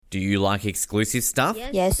Do you like exclusive stuff?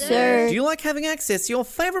 Yes, sir. Do you like having access to your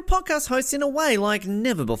favourite podcast hosts in a way like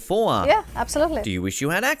never before? Yeah, absolutely. Do you wish you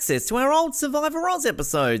had access to our old Survivor Oz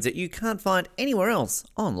episodes that you can't find anywhere else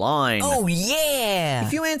online? Oh, yeah!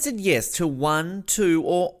 If you answered yes to one, two,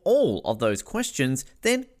 or all of those questions,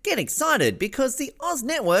 then get excited because the Oz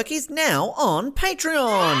Network is now on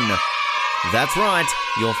Patreon. That's right,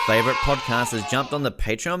 your favourite podcast has jumped on the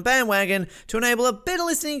Patreon bandwagon to enable a better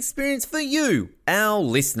listening experience for you, our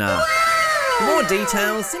listener. For more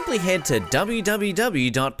details, simply head to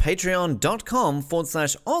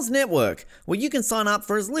www.patreon.com/Oz Network, where you can sign up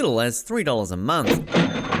for as little as $3 a month.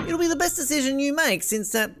 It'll be the best decision you make since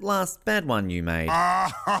that last bad one you made.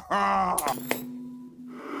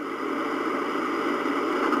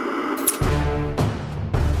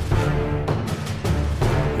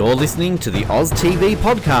 You're listening to the Oz TV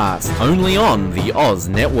podcast, only on the Oz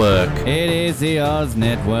Network. It is the Oz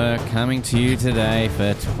Network coming to you today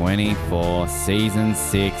for 24, Season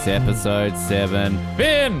 6, Episode 7.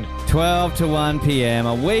 Ben! 12 to 1 p.m.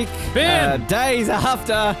 a week. Ben! Days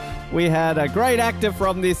after we had a great actor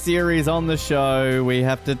from this series on the show, we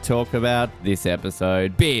have to talk about this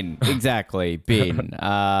episode. Ben, exactly, Ben.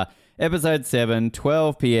 Episode 7,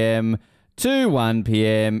 12 p.m. to 1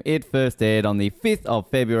 p.m. It first aired on the 5th of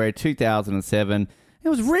February 2007. It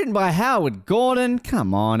was written by Howard Gordon,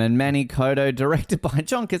 come on, and Manny Koto, directed by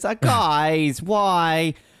John Cassar. Guys,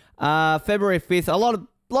 why? February 5th, a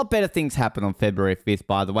lot better things happened on February 5th,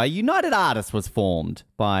 by the way. United Artists was formed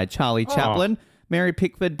by Charlie Chaplin, Mary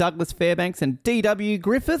Pickford, Douglas Fairbanks, and D.W.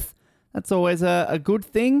 Griffith. That's always a good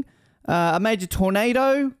thing. A major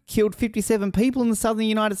tornado killed 57 people in the southern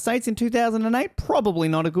United States in 2008. Probably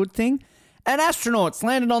not a good thing. And astronauts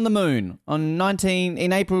landed on the moon in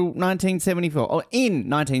April 1974, or in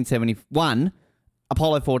 1971,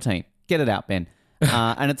 Apollo 14. Get it out, Ben.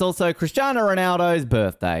 And it's also Cristiano Ronaldo's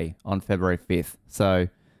birthday on February 5th. So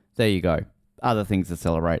there you go. Other things to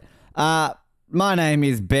celebrate. My name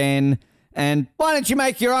is Ben, and why don't you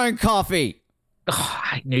make your own coffee? Oh,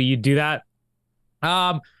 I knew you'd do that.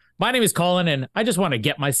 My name is Colin, and I just want to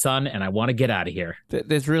get my son, and I want to get out of here.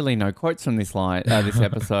 There's really no quotes from this this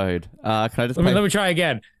episode. Can I just let me try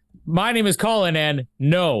again. My name is Colin, and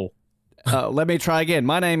no. Let me try again.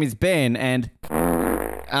 My name is Ben, and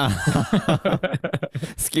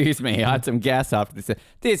excuse me, I had some gas after this.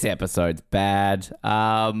 This episode's bad.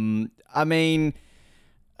 I mean,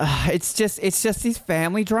 it's just this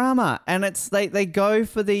family drama, and it's they go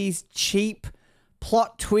for these cheap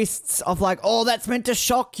plot twists of like, oh, that's meant to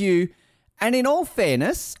shock you. And in all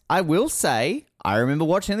fairness, I will say, I remember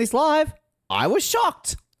watching this live. I was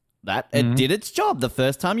shocked that it did its job the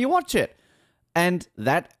first time you watch it. And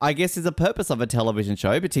that, I guess, is the purpose of a television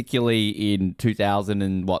show, particularly in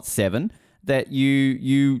 2007, that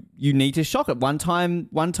you need to shock it. One-time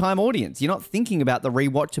audience. You're not thinking about the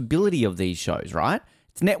rewatchability of these shows, right?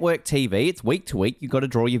 It's network TV. It's week to week. You've got to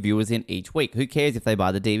draw your viewers in each week. Who cares if they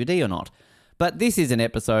buy the DVD or not? But this is an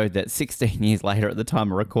episode that 16 years later at the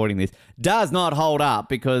time of recording this does not hold up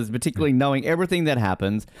because particularly knowing everything that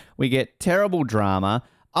happens, we get terrible drama.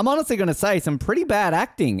 I'm honestly going to say some pretty bad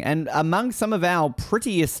acting and among some of our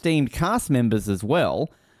pretty esteemed cast members as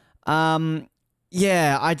well.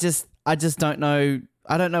 Yeah, I just don't know.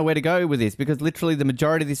 I don't know where to go with this because literally the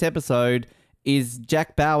majority of this episode is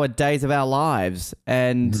Jack Bauer Days of Our Lives.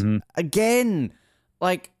 And again,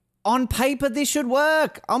 like, on paper, this should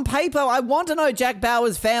work. On paper, I want to know Jack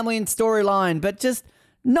Bauer's family and storyline, but just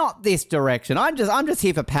not this direction. I'm just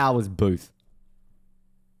here for Powers Booth.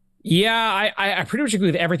 Yeah, I pretty much agree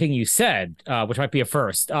with everything you said, which might be a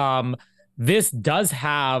first. This does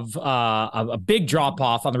have a big drop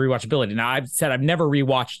off on the rewatchability. Now, I've said I've never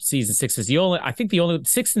rewatched season 6. I think the only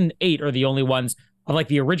 6 and 8 are the only ones of like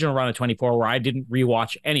the original run of 24 where I didn't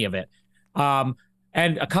rewatch any of it.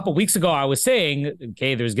 And a couple weeks ago, I was saying,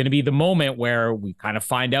 okay, there's going to be the moment where we kind of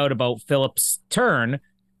find out about Philip's turn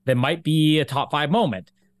that might be a top 5 moment.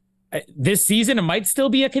 This season, it might still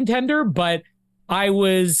be a contender, but I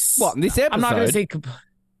was... What, in this episode? I'm not going to say...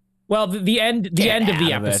 Well, the end of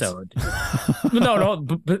the episode. No,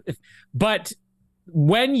 but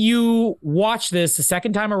when you watch this the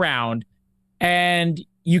second time around and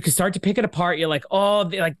you can start to pick it apart, you're like, oh,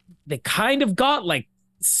 they kind of got like,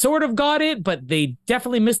 sort of got it, but they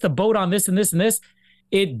definitely missed the boat on this and this and this.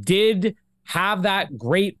 It did have that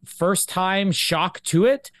great first time shock to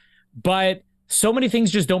it, but so many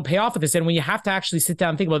things just don't pay off with this. And when you have to actually sit down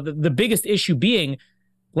and think about the biggest issue being,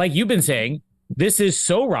 like you've been saying, this is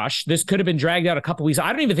so rushed. This could have been dragged out a couple weeks.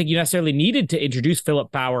 I don't even think you necessarily needed to introduce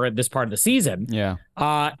Philip Bauer at this part of the season. Yeah.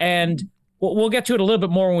 And we'll get to it a little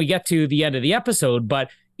bit more when we get to the end of the episode,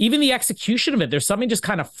 but even the execution of it, there's something just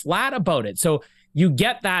kind of flat about it. So you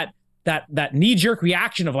get that knee-jerk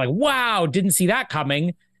reaction of like, wow, didn't see that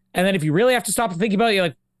coming. And then if you really have to stop and think about it, you're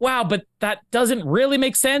like, wow, but that doesn't really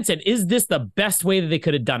make sense. And is this the best way that they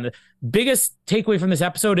could have done it? The biggest takeaway from this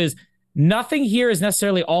episode is nothing here is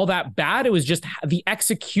necessarily all that bad. It was just the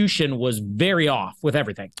execution was very off with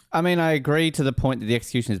everything. I mean, I agree to the point that the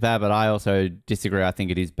execution is bad, but I also disagree. I think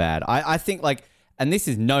it is bad. I think like, and this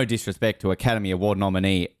is no disrespect to Academy Award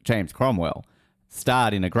nominee James Cromwell,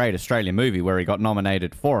 starred in a great Australian movie where he got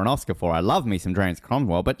nominated for an Oscar for. I love me some James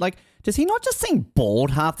Cromwell, but like, does he not just seem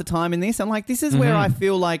bored half the time in this? And like, this is where I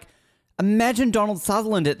feel like, imagine Donald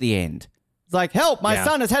Sutherland at the end. It's like, help, my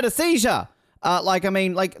son has had a seizure.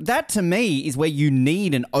 That to me is where you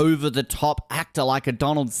need an over-the-top actor like a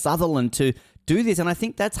Donald Sutherland to do this. And I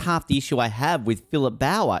think that's half the issue I have with Philip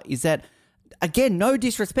Bauer is that, again, no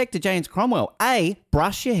disrespect to James Cromwell. A,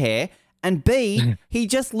 brush your hair. And B, he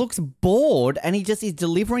just looks bored and he just is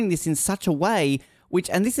delivering this in such a way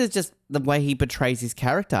and this is just the way he portrays his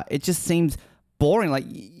character. It just seems boring. Like,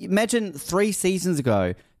 imagine 3 seasons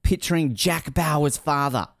ago picturing Jack Bauer's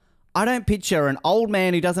father. I don't picture an old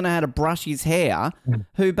man who doesn't know how to brush his hair,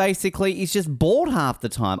 who basically is just bored half the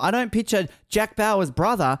time. I don't picture Jack Bauer's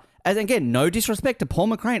brother as, again, no disrespect to Paul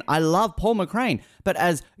McCrane. I love Paul McCrane, but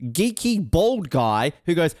as geeky, bald guy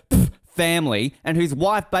who goes, family, and whose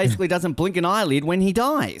wife basically doesn't blink an eyelid when he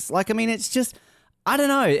dies. Like, I mean, it's just, I don't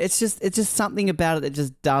know. It's just something about it that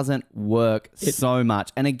just doesn't work so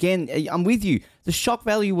much. And again, I'm with you. The shock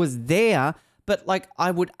value was there, but like,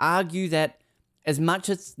 I would argue that as much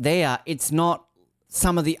as it's there, it's not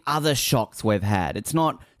some of the other shocks we've had. It's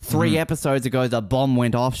not 3 episodes ago the bomb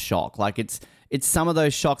went off shock. Like, it's some of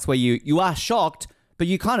those shocks where you are shocked, but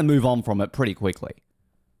you kind of move on from it pretty quickly.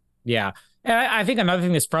 Yeah. And I think another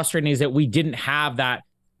thing that's frustrating is that we didn't have that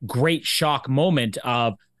great shock moment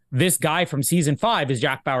of this guy from season 5 is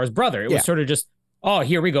Jack Bauer's brother. It was sort of just, oh,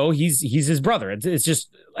 here we go. He's his brother. It's just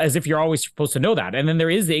as if you're always supposed to know that. And then there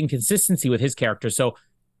is the inconsistency with his character. So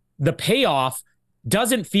the payoff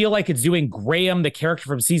doesn't feel like it's doing Graham, the character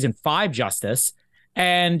from season 5, justice.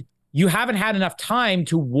 And you haven't had enough time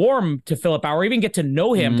to warm to Philip Bauer, or even get to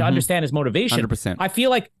know him to understand his motivation. 100%. I feel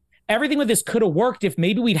like everything with this could have worked if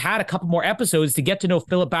maybe we'd had a couple more episodes to get to know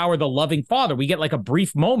Philip Bauer, the loving father. We get like a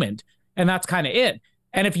brief moment, and that's kind of it.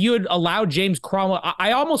 And if you had allowed James Cromwell,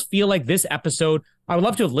 I almost feel like this episode, I would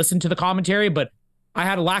love to have listened to the commentary, but I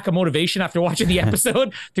had a lack of motivation after watching the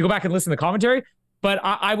episode to go back and listen to the commentary. But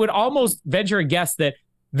I would almost venture a guess that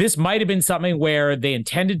this might have been something where they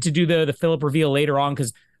intended to do the Philip reveal later on,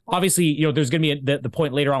 because obviously, you know, there's going to be the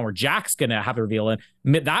point later on where Jack's going to have the reveal, and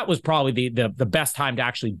that was probably the best time to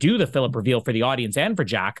actually do the Philip reveal for the audience and for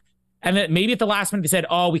Jack. And then maybe at the last minute they said,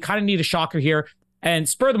 oh, we kind of need a shocker here, and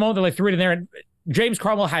spur of the moment they like threw it in there. And James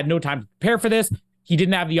Cromwell had no time to prepare for this. He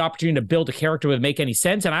didn't have the opportunity to build a character that would make any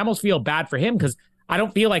sense, and I almost feel bad for him because I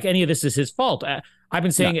don't feel like any of this is his fault. I've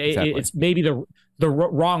been saying it's maybe the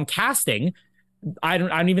wrong casting. I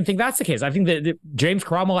don't even think that's the case. I think that James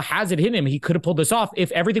Cromwell has it in him. He could have pulled this off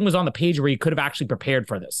if everything was on the page where he could have actually prepared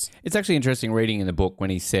for this. It's actually interesting reading in the book when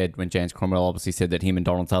James Cromwell obviously said that him and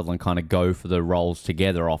Donald Sutherland kind of go for the roles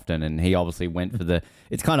together often, and he obviously went for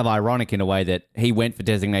it's kind of ironic in a way that he went for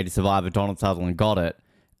Designated Survivor, Donald Sutherland got it,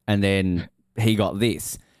 and then he got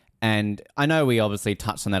this. And I know we obviously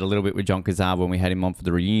touched on that a little bit with John Cazar when we had him on for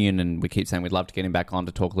the reunion, and we keep saying we'd love to get him back on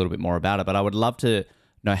to talk a little bit more about it, but I would love to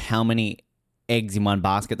know how many eggs in one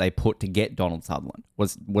basket they put to get Donald Sutherland.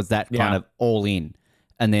 Was that kind of all in?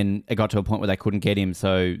 And then it got to a point where they couldn't get him,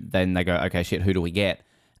 so then they go, okay, shit, who do we get?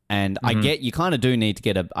 And I get, you kind of do need to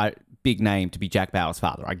get a big name to be Jack Bauer's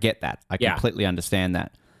father. I get that. I completely understand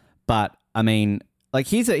that. But, I mean,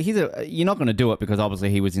 like, you're not going to do it because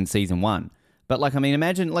obviously he was in season 1. But, like, I mean,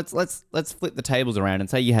 imagine, let's flip the tables around and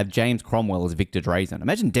say you have James Cromwell as Victor Drazen.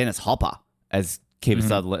 Imagine Dennis Hopper as Kiefer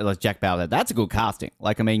Sutherland, as Jack Bauer. That's a good casting.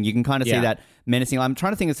 Like, I mean, you can kind of see that menacing. I'm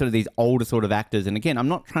trying to think of sort of these older sort of actors. And again, I'm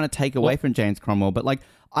not trying to take away from James Cromwell, but like,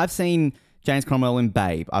 I've seen James Cromwell in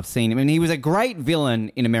Babe. I've seen him, and he was a great villain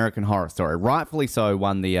in American Horror Story. Rightfully so,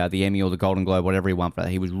 won the Emmy or the Golden Globe, whatever he won for that.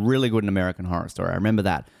 He was really good in American Horror Story. I remember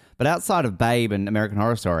that. But outside of Babe and American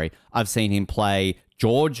Horror Story, I've seen him play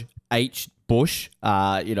George H. Bush,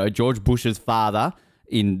 George Bush's father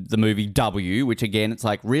in the movie W, which again, it's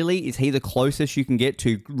like, really? Is he the closest you can get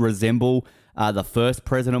to resemble the first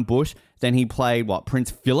President Bush? Then he played,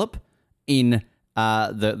 Prince Philip in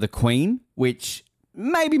the Queen, which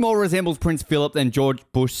maybe more resembles Prince Philip than George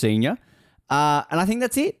Bush Sr. And I think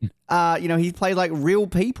that's it. He's played like real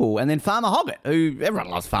people. And then Farmer Hoggett, who everyone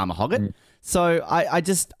loves Farmer Hoggett. So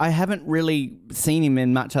I haven't really seen him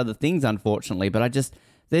in much other things, unfortunately, but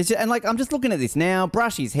And like, I'm just looking at this now.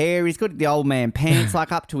 Brush his hair. He's got the old man pants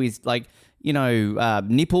like up to his like,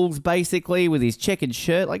 nipples basically with his checkered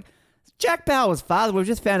shirt. Like Jack Bauer's father. We've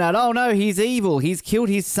just found out. Oh no, he's evil. He's killed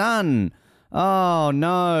his son. Oh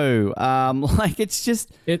no. Like it's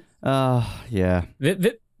just. Yeah.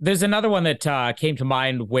 There's another one that came to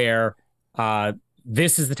mind where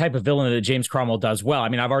this is the type of villain that James Cromwell does well. I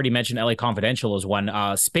mean, I've already mentioned LA Confidential as one.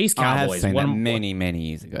 Space Cowboys. I have seen that many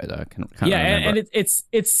years ago, though. And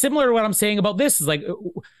it's similar to what I'm saying about this. Is like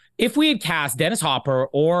if we had cast Dennis Hopper,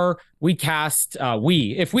 or we cast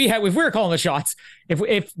if we were calling the shots,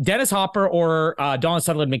 if Dennis Hopper or Donald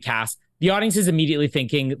Sutherland had been cast, the audience is immediately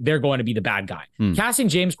thinking they're going to be the bad guy. Casting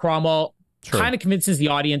James Cromwell kind of convinces the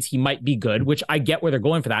audience he might be good, which I get where they're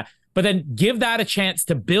going for that. But then give that a chance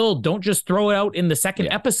to build. Don't just throw it out in the second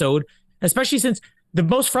episode, especially since the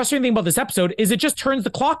most frustrating thing about this episode is it just turns the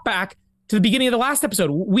clock back to the beginning of the last episode.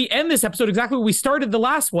 We end this episode exactly where we started the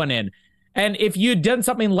last one in. And if you'd done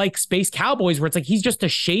something like Space Cowboys, where it's like he's just a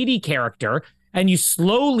shady character and you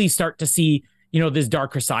slowly start to see, this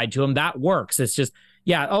darker side to him, that works. It's just,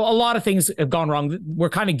 a lot of things have gone wrong. We're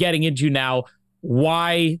kind of getting into now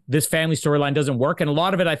why this family storyline doesn't work. And a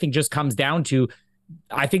lot of it, I think, just comes down to,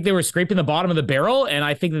 I think they were scraping the bottom of the barrel, and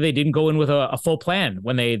I think that they didn't go in with a full plan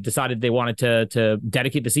when they decided they wanted to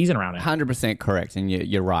dedicate the season around it. 100% correct, and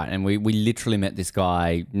you're right. And we literally met this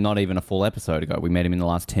guy not even a full episode ago. We met him in the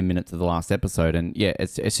last 10 minutes of the last episode, and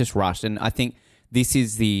it's just rushed. And I think this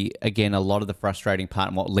is again, a lot of the frustrating part,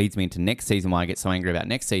 and what leads me into next season, why I get so angry about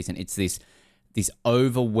next season. It's this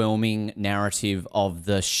overwhelming narrative of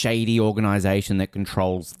the shady organization that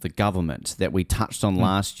controls the government that we touched on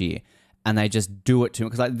last year. And they just do it to him.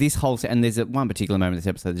 Because like this whole... And there's one particular moment in this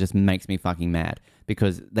episode that just makes me fucking mad.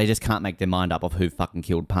 Because they just can't make their mind up of who fucking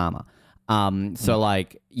killed Palmer. So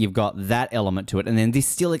like, you've got that element to it. And then this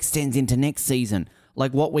still extends into next season.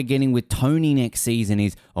 Like what we're getting with Tony next season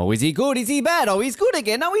is, is he good? Is he bad? Oh, he's good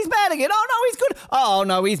again. No, he's bad again. Oh, no, he's good. Oh,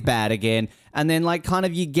 no, he's bad again. And then like kind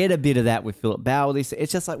of you get a bit of that with Philip Bauer.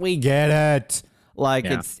 It's just like, we get it. Like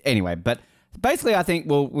it's... Anyway, but basically I think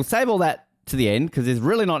we'll save all that to the end because there's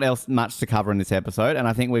really not much to cover in this episode, and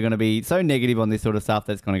I think we're going to be so negative on this sort of stuff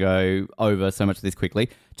that's going to go over so much of this quickly.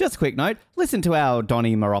 Just a quick note, listen to our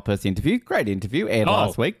Donnie Maropoulos interview. Great interview, aired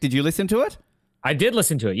last week. Did you listen to it? I did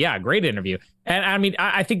listen to it. Yeah, great interview. And I mean,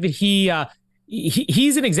 I think that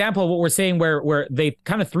he's an example of what we're saying where they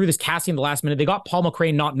kind of threw this casting at the last minute. They got Paul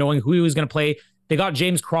McCrane not knowing who he was going to play. They got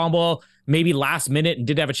James Cromwell maybe last minute and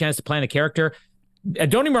didn't have a chance to plan the character.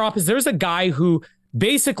 Donnie Maropoulos, there's a guy who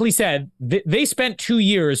basically said they spent 2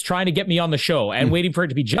 years trying to get me on the show and waiting for it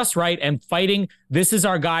to be just right and fighting. This is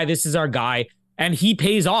our guy. And he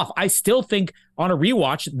pays off. I still think on a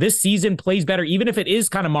rewatch, this season plays better, even if it is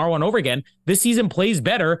kind of Marwan over again. This season plays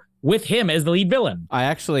better with him as the lead villain. I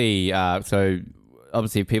actually, so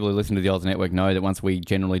obviously people who listen to the Oz Network know that once we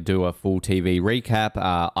generally do a full TV recap,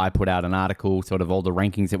 I put out an article, sort of all the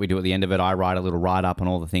rankings that we do at the end of it. I write a little write-up on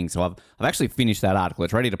all the things. So I've actually finished that article.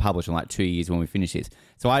 It's ready to publish in like 2 years when we finish this.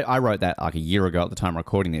 So I wrote that like a year ago at the time of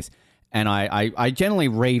recording this. And I generally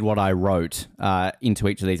read what I wrote into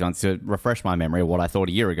each of these ones to refresh my memory of what I thought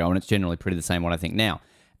a year ago, and it's generally pretty the same what I think now.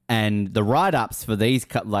 And the write-ups for these,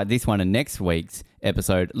 like this one and next week's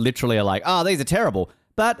episode, literally are like, these are terrible.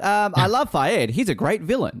 But I love Fayed. He's a great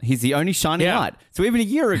villain. He's the only shining light. So even a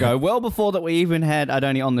year ago, well before that we even had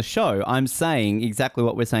Adoni on the show, I'm saying exactly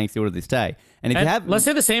what we're saying still to this day. And if you have, let's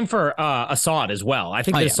say the same for Assad as well. I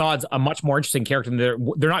think that Assad's a much more interesting character. And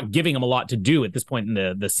they're not giving him a lot to do at this point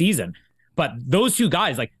in the season. But those two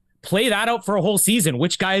guys, like, play that out for a whole season.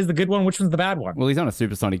 Which guy is the good one? Which one's the bad one? Well, he's on a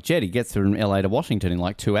supersonic jet. He gets from LA to Washington in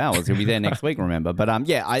like 2 hours. He'll be there next week, remember? But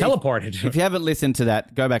teleported. If you haven't listened to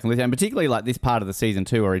that, go back and listen. And particularly like this part of the season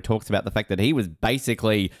 2 where he talks about the fact that he was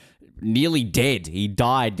basically nearly dead. He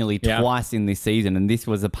died nearly twice in this season. And this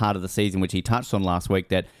was a part of the season which he touched on last week,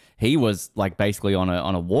 that he was like basically on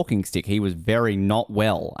a walking stick. He was very not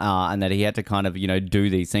well, and that he had to kind of, do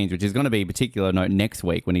these scenes, which is going to be a particular note next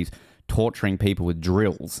week when he's torturing people with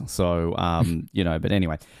drills. So, but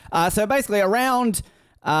anyway. So basically around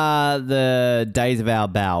the days of our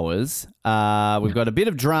Bowers, we've got a bit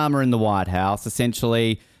of drama in the White House.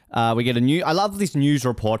 Essentially, we get I love this news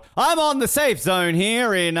report. I'm on the safe zone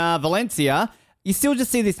here in Valencia. You still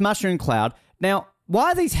just see this mushroom cloud. Now,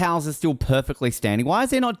 why are these houses still perfectly standing? Why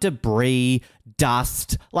is there not debris,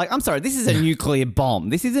 dust. Like, I'm sorry, this is a nuclear bomb.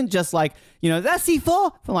 This isn't just like, that's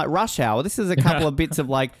C4 from like Rush Hour. This is a couple of bits of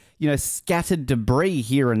like, scattered debris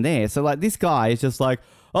here and there. So like this guy is just like,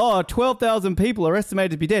 12,000 people are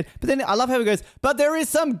estimated to be dead. But then I love how he goes, but there is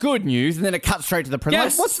some good news. And then it cuts straight to the president.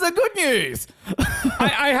 Yes. Like, what's the good news?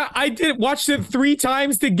 I did watched it 3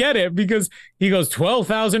 times to get it because he goes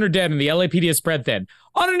 12,000 are dead and the LAPD is spread thin.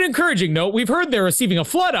 On an encouraging note, we've heard they're receiving a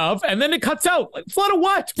flood of, and then it cuts out. Like, flood of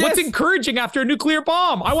what? Yes. What's encouraging after a nuclear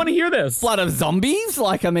bomb? I want to hear this. Flood of zombies?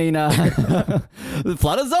 Like, I mean, the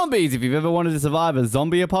flood of zombies, if you've ever wanted to survive a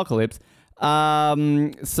zombie apocalypse.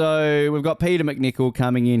 So we've got Peter McNichol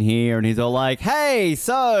coming in here, and he's all like, hey,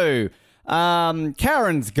 so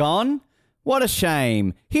Karen's gone. What a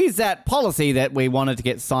shame. Here's that policy that we wanted to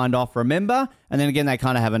get signed off, remember? And then again, they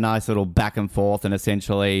kind of have a nice little back and forth, and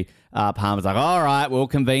essentially Palmer's like, all right, we'll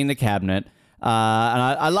convene the cabinet. And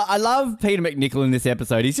I love Peter McNichol in this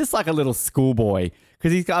episode. He's just like a little schoolboy.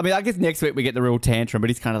 Because I guess next week we get the real tantrum, but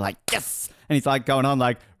he's kind of like, yes! And he's like going on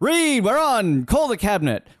like, Reed, we're on, call the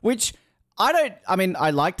cabinet. Which I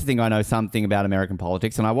like to think I know something about American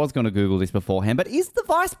politics, and I was going to Google this beforehand, but is the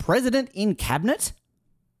vice president in cabinet?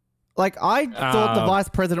 Like, I thought the vice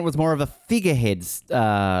president was more of a figurehead's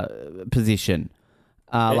position.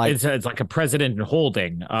 It's like a president in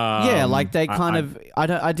holding. Yeah, like they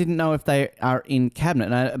I didn't know if they are in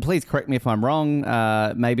cabinet. And please correct me if I'm wrong.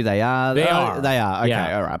 Maybe they are. They are. They are. Okay,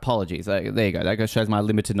 yeah. All right. Apologies. There you go. That shows my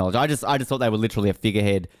limited knowledge. I just thought they were literally a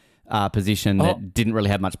figurehead position that didn't really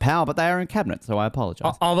have much power, but they are in cabinet, so I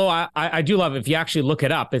apologize. Although I do love, if you actually look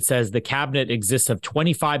it up, it says the cabinet exists of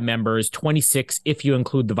 25 members, 26 if you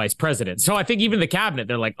include the vice president. So I think even the cabinet,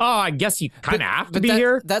 they're like, I guess you kind of have to be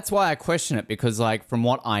here. That's why I question it, because like from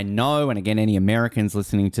what I know, and again, any Americans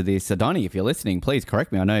listening to this, Donnie, if you're listening, please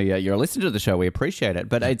correct me. I know you're a listener to the show. We appreciate it,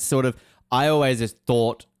 but it's sort of, I always just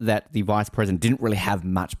thought that the vice president didn't really have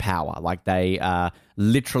much power. Like they are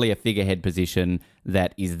literally a figurehead position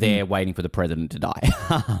that is there waiting for the president to die.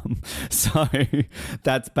 So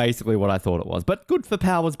that's basically what I thought it was. But good for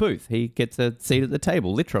Powers Booth. He gets a seat at the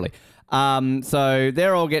table, literally. So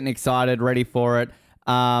they're all getting excited, ready for it.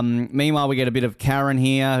 Meanwhile, we get a bit of Karen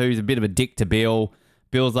here, who's a bit of a dick to Bill.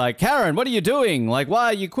 Bill's like, Karen, what are you doing? Like, why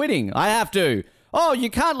are you quitting? I have to. Oh, you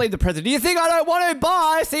can't leave the president. Do you think I don't want to?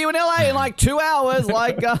 Bye. See you in LA in like 2 hours,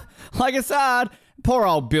 like Assad. Poor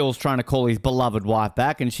old Bill's trying to call his beloved wife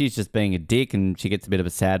back, and she's just being a dick, and she gets a bit of a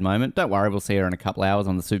sad moment. Don't worry, we'll see her in a couple hours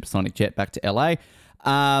on the supersonic jet back to LA.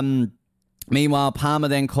 Meanwhile, Palmer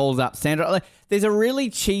then calls up Sandra. There's a really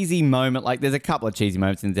cheesy moment. Like, there's a couple of cheesy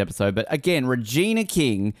moments in this episode, but again, Regina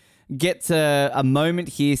King gets a moment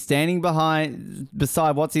here standing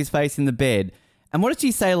beside what's-his-face in the bed. And what did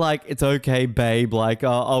she say? Like, it's okay, babe. Like,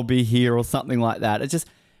 I'll be here or something like that. It's just,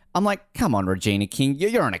 I'm like, come on, Regina King.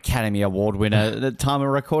 You're an Academy Award winner at the time of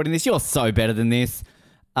recording this. You're so better than this.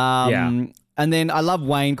 And then I love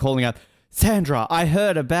Wayne calling up, Sandra, I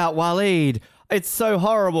heard about Waleed. It's so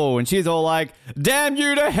horrible. And she's all like, damn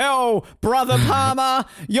you to hell, Brother Palmer.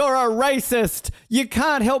 You're a racist. You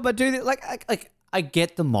can't help but do this. Like, I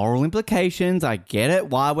get the moral implications. I get it,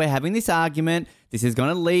 why we're having this argument. This is going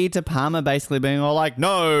to lead to Palmer basically being all like,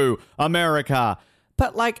 no, America.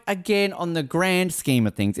 But like, again, on the grand scheme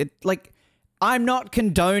of things, I'm not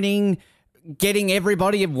condoning getting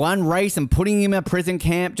everybody of one race and putting him in a prison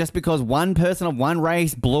camp just because one person of one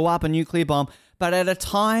race blew up a nuclear bomb. But at a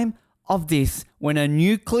time of this, when a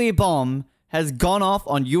nuclear bomb has gone off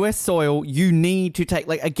on US soil, you need to take,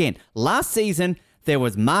 like, again, last season, there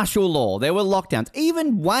was martial law. There were lockdowns.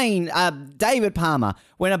 Even David Palmer,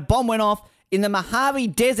 when a bomb went off in the Mojave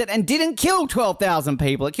Desert and didn't kill 12,000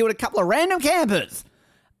 people. It killed a couple of random campers.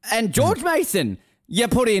 And George Mason, you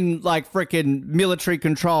put in like freaking military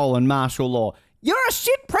control and martial law. You're a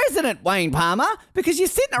shit president, Wayne Palmer, because you're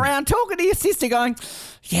sitting around talking to your sister going,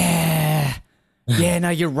 yeah, no,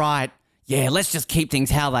 you're right. Yeah, let's just keep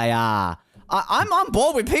things how they are. I'm on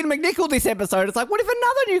board with Peter McNichol this episode. It's like, what if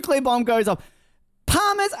another nuclear bomb goes off?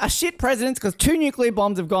 Palmers are shit presidents because 2 nuclear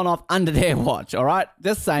bombs have gone off under their watch, all right?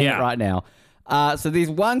 Just saying it right now. So there's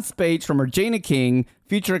one speech from Regina King,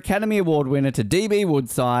 future Academy Award winner, to D.B.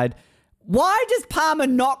 Woodside. Why does Palmer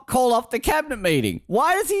not call off the cabinet meeting?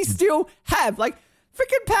 Why does he still have, like,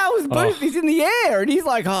 freaking Powers Booth is in the air, and he's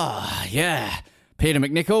like, oh, yeah, Peter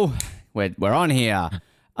McNichol, we're on here.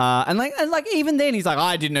 And even then he's like,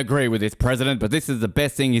 I didn't agree with this president, but this is the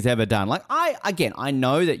best thing he's ever done. Like, I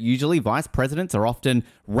know that usually vice presidents are often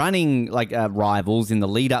running like rivals in the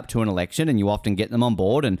lead up to an election, and you often get them on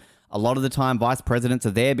board. And a lot of the time vice presidents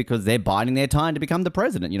are there because they're biding their time to become the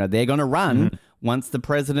president. You know, they're going to run once the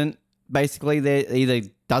president basically either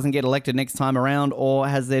doesn't get elected next time around or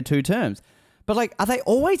has their 2 terms. But, like, are they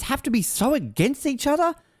always have to be so against each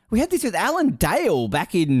other? We had this with Alan Dale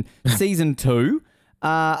back in season 2.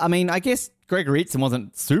 I mean, I guess Gregory Itzon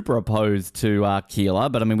wasn't super opposed to Keeler,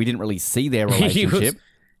 but I mean, we didn't really see their relationship.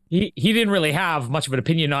 He didn't really have much of an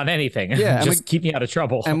opinion on anything. Yeah, just keep me out of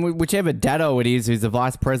trouble. And whichever Dado it is who's the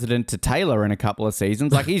vice president to Taylor in a couple of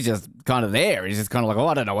seasons, like he's just kind of there. He's just kind of like, oh,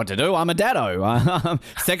 I don't know what to do. I'm a Dado. I'm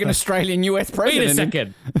second Australian US president. Wait a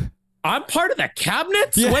second. I'm part of the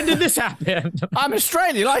cabinet? Yeah. When did this happen? I'm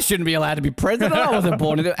Australian. I shouldn't be allowed to be president. I wasn't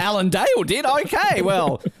born into Alan Dale did. Okay,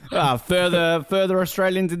 well, further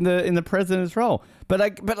Australians in the president's role. But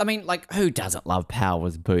I mean, like, who doesn't love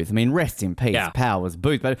Powers Booth? I mean, rest in peace, Powers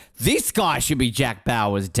Booth. But this guy should be Jack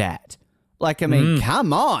Bauer's dad. Like, I mean,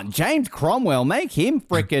 come on, James Cromwell, make him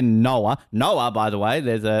freaking Noah. Noah, by the way,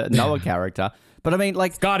 there's a Noah character. But I mean,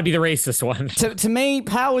 like, it's got to be the racist one. To me,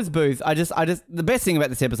 Powers Booth, I just the best thing about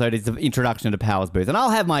this episode is the introduction to Powers Booth, and I'll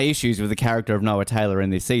have my issues with the character of Noah Taylor in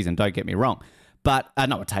this season. Don't get me wrong, but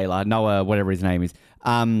Noah, whatever his name is,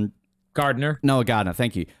 Gardner, Noah Gardner.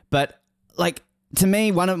 Thank you. But like, to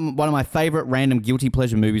me, one of my favorite random guilty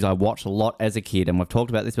pleasure movies I watched a lot as a kid, and we've talked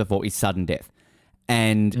about this before, is Sudden Death,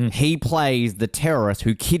 and he plays the terrorist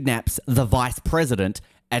who kidnaps the vice president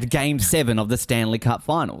at Game 7 of the Stanley Cup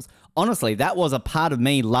Finals. Honestly, that was a part of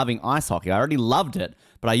me loving ice hockey. I already loved it,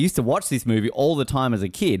 but I used to watch this movie all the time as a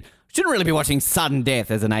kid. Shouldn't really be watching Sudden Death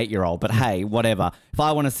as an 8-year-old, but hey, whatever. If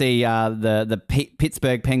I want to see the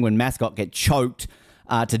Pittsburgh Penguin mascot get choked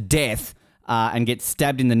to death and get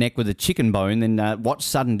stabbed in the neck with a chicken bone, then watch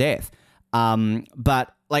Sudden Death.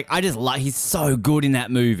 But like, I just like, he's so good in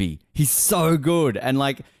that movie. He's so good, and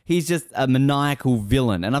like, he's just a maniacal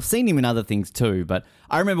villain. And I've seen him in other things too, but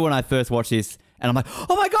I remember when I first watched this, and I'm like,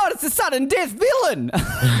 oh my God, it's the Sudden Death villain.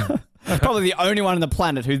 Probably the only one on the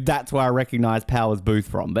planet who that's where I recognize Powers Booth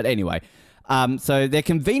from. But anyway, so they're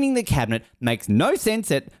convening the cabinet. Makes no sense.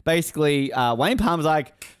 It basically, Wayne Palmer's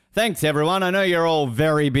like, thanks, everyone. I know you're all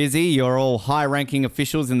very busy. You're all high-ranking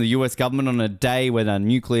officials in the US government on a day when a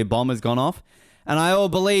nuclear bomb has gone off. And I all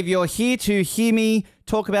believe you're here to hear me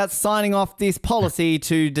talk about signing off this policy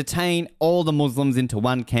to detain all the Muslims into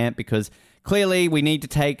one camp, because clearly we need to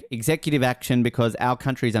take executive action because our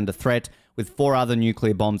country is under threat with 4 other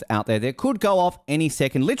nuclear bombs out there that could go off any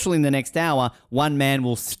second. Literally in the next hour, one man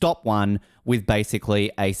will stop one with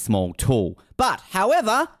basically a small tool. But,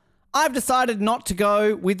 however, I've decided not to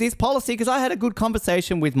go with this policy because I had a good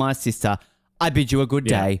conversation with my sister. I bid you a good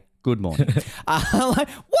day. Good morning. What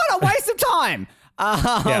a waste of time.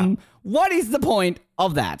 What is the point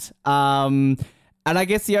of that? And I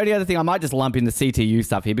guess the only other thing, I might just lump in the CTU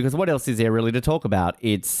stuff here, because what else is there really to talk about?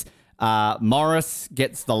 It's Morris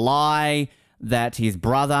gets the lie that his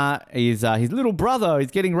brother is, his little brother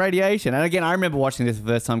is getting radiation. And again, I remember watching this the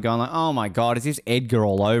first time going like, oh my God, is this Edgar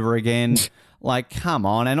all over again? Like, come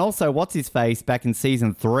on. And also, what's his face back in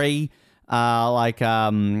season 3?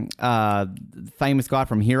 Famous guy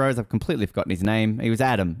from Heroes. I've completely forgotten his name. He was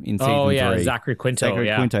Adam in season 3. Oh, yeah, Zachary Quinto.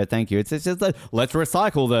 Quinto, thank you. It's just let's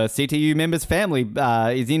recycle. The CTU member's family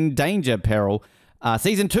is in danger, peril.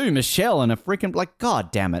 Season 2, Michelle and a freaking, like,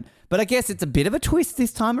 God damn it. But I guess it's a bit of a twist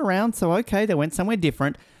this time around, so okay, they went somewhere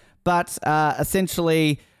different. But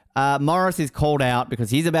essentially, Morris is called out because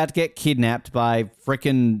he's about to get kidnapped by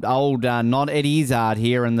freaking old non-Eddie Izzard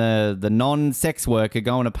here and the non-sex worker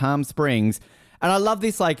going to Palm Springs. And I love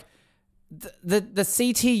this, like, the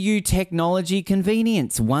CTU technology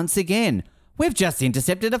convenience once again. We've just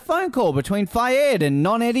intercepted a phone call between Fayed and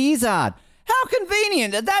non-Eddie Izzard. How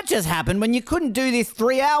convenient that just happened when you couldn't do this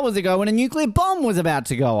 3 hours ago when a nuclear bomb was about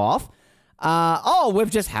to go off. We've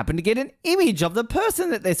just happened to get an image of the person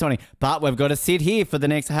that they're signing. But we've got to sit here for the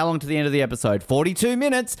next, how long to the end of the episode? 42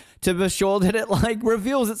 minutes to be sure that it, like,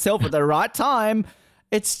 reveals itself at the right time.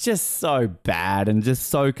 It's just so bad and just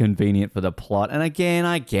so convenient for the plot. And again,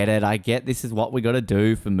 I get it. I get this is what we got to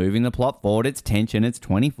do for moving the plot forward. It's tension. It's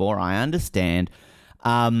 24. I understand.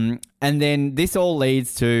 And then this all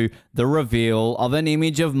leads to the reveal of an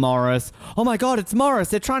image of Morris. Oh my God, it's Morris.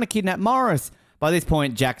 They're trying to kidnap Morris. By this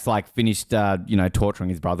point, Jack's like finished, torturing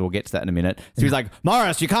his brother. We'll get to that in a minute. So he's like,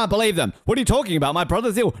 Morris, you can't believe them. What are you talking about? My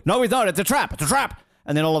brother's ill. No, he's not. It's a trap. It's a trap.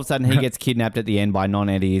 And then all of a sudden he gets kidnapped at the end by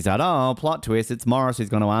non-Eddie Izzard. Oh, plot twist. It's Morris who's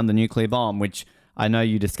going to arm the nuclear bomb, which I know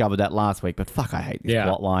you discovered that last week, but fuck, I hate this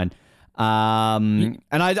plot line. And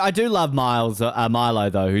I do love Milo,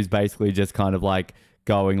 though, who's basically just kind of like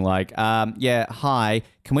going like, hi,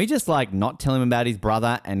 can we just like not tell him about his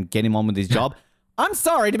brother and get him on with his job? I'm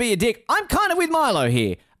sorry to be a dick. I'm kind of with Milo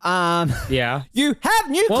here. You have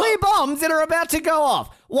nuclear bombs that are about to go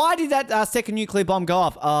off. Why did that second nuclear bomb go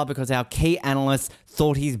off? Oh, because our key analyst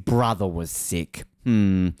thought his brother was sick.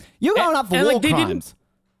 You're going up for war crimes.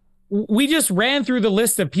 We just ran through the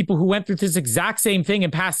list of people who went through this exact same thing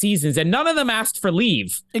in past seasons, and none of them asked for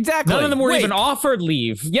leave. Exactly. None of them were even offered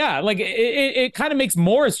leave. Yeah, like it kind of makes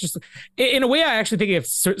Morris just, in a way, I actually think it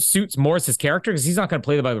suits Morris's character because he's not going to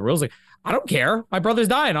play by the rules. Like, I don't care. My brother's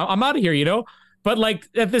dying. I'm out of here, you know? But like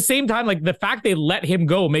at the same time, like the fact they let him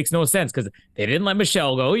go makes no sense because they didn't let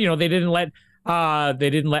Michelle go. You know, they didn't let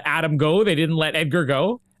Adam go. They didn't let Edgar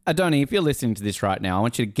go. Adoni, if you're listening to this right now, I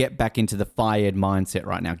want you to get back into the Fayed mindset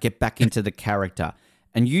right now. Get back into the character.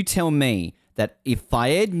 And you tell me that if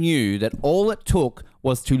Fayed knew that all it took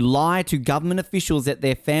was to lie to government officials that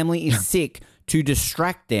their family is sick to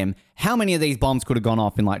distract them, how many of these bombs could have gone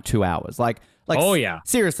off in like 2 hours? Like, oh yeah.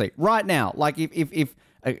 Seriously, right now, like if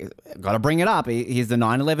got to bring it up. Here's the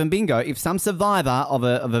 9/11 bingo. If some survivor of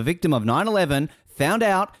a victim of 9/11 found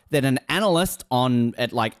out that an analyst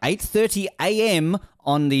at like 8:30 a.m.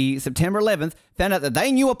 on the September 11th found out that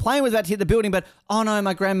they knew a plane was about to hit the building, but oh no,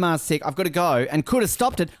 my grandma's sick, I've got to go, and could have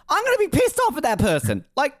stopped it, I'm going to be pissed off at that person.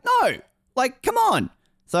 Like, no, like, come on.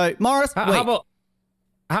 So Morris, how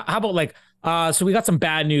about like, so we got some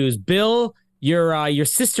bad news. Bill, your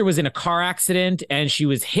sister was in a car accident and she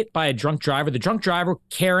was hit by a drunk driver. The drunk driver,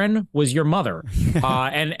 Karen, was your mother.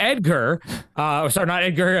 And Edgar, sorry, not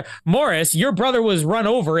Edgar, Morris, your brother was run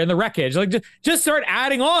over in the wreckage. Like, just start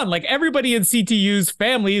adding on. Like, everybody in CTU's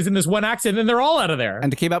family is in this one accident and they're all out of there.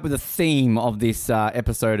 And to keep up with the theme of this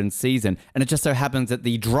episode and season, and it just so happens that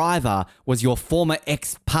the driver was your former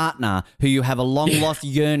ex-partner who you have a long-lost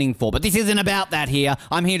yearning for. But this isn't about that here.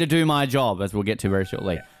 I'm here to do my job, as we'll get to very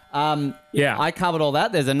shortly. Yeah, I covered all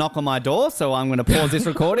that. There's a knock on my door, so I'm going to pause this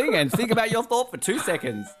recording and think about your thought for 2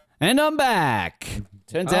 seconds. And I'm back.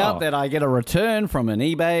 Turns out that I get a return from an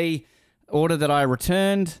eBay order that I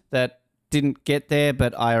returned that didn't get there,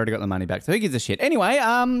 but I already got the money back. So who gives a shit? Anyway,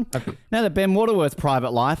 now that Ben Waterworth's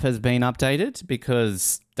private life has been updated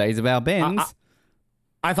because Days of Our Bens.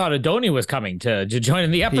 I thought Adoni was coming to join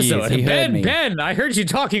in the episode. He heard me. Ben, I heard you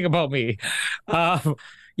talking about me.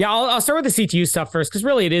 Yeah, I'll start with the CTU stuff first, because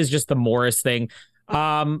really it is just the Morris thing.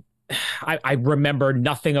 I remember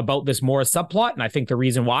nothing about this Morris subplot, and I think the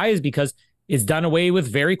reason why is because it's done away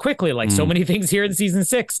with very quickly, like so many things here in season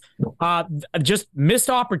 6. Just missed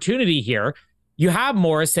opportunity here. You have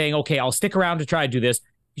Morris saying, okay, I'll stick around to try to do this.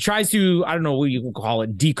 He tries to, I don't know what you can call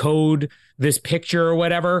it, decode this picture or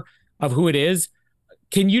whatever of who it is.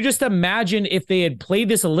 Can you just imagine if they had played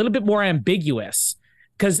this a little bit more ambiguous?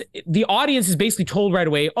 Because the audience is basically told right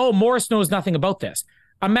away, oh, Morris knows nothing about this.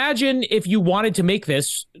 Imagine if you wanted to make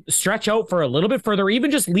this stretch out for a little bit further, or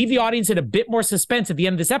even just leave the audience in a bit more suspense at the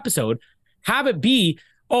end of this episode. Have it be,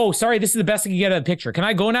 oh, sorry, this is the best I can get out of the picture. Can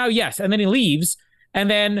I go now? Yes. And then he leaves. And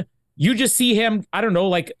then you just see him, I don't know,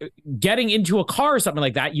 like getting into a car or something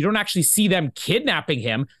like that. You don't actually see them kidnapping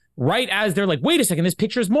him right as they're like, wait a second, this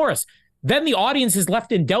picture is Morris. Then the audience is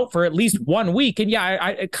left in doubt for at least 1 week. And yeah,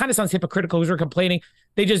 it kind of sounds hypocritical because we're complaining.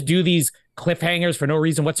 They just do these cliffhangers for no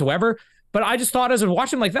reason whatsoever. But I just thought as I was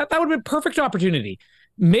watching like that would have been a perfect opportunity.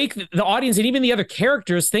 Make the audience and even the other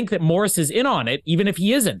characters think that Morris is in on it, even if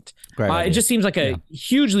he isn't. It just seems like a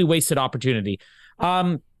hugely wasted opportunity.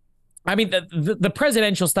 I mean, the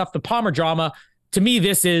presidential stuff, the Palmer drama, to me,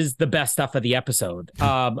 this is the best stuff of the episode.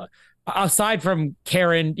 Aside from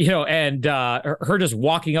Karen, and her just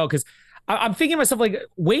walking out, because I'm thinking to myself, like,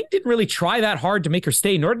 Wayne didn't really try that hard to make her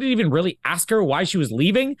stay, nor did he even really ask her why she was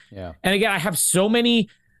leaving. Yeah. And again, I have so many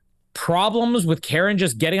problems with Karen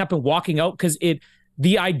just getting up and walking out, because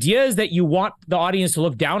the idea is that you want the audience to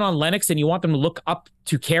look down on Lennox and you want them to look up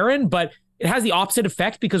to Karen, but it has the opposite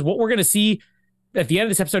effect, because what we're going to see at the end of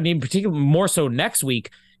this episode, and in particular more so next week,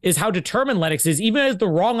 is how determined Lennox is, even as the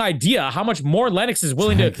wrong idea, how much more Lennox is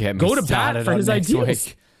willing to go to bat for his ideas.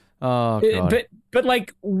 Week. Oh, God. But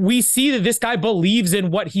like, we see that this guy believes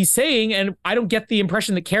in what he's saying, and I don't get the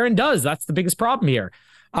impression that Karen does. That's the biggest problem here.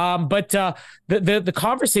 But the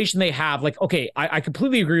conversation they have, like, okay, I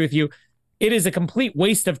completely agree with you. It is a complete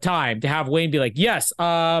waste of time to have Wayne be like, yes,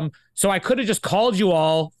 so I could have just called you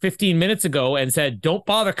all 15 minutes ago and said, don't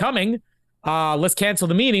bother coming. Let's cancel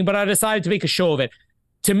the meeting. But I decided to make a show of it.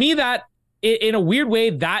 To me, that in a weird way,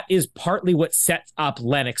 that is partly what sets up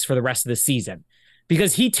Lennox for the rest of the season.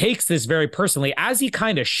 Because he takes this very personally, as he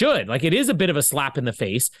kind of should. Like, it is a bit of a slap in the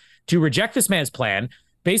face to reject this man's plan,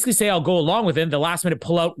 basically say, I'll go along with it, the last minute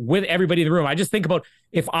pull out with everybody in the room. I just think about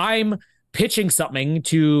if I'm pitching something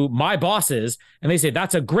to my bosses and they say,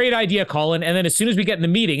 that's a great idea, Colin. And then as soon as we get in the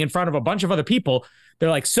meeting in front of a bunch of other people, they're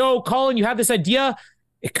like, so Colin, you have this idea.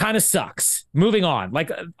 it kind of sucks. Moving on.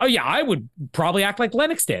 Like, oh yeah, I would probably act like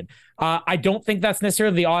Lennox did. I don't think that's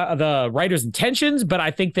necessarily the writer's intentions, but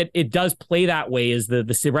I think that it does play that way as the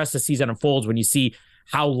rest of the season unfolds when you see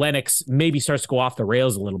how Lennox maybe starts to go off the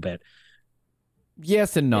rails a little bit.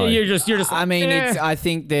 Yes and no. You're just. I mean, I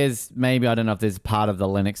think there's maybe, I don't know if there's part of the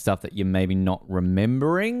Lennox stuff that you're maybe not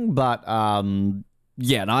remembering, but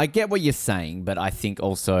yeah, no, I get what you're saying, but I think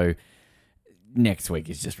also next week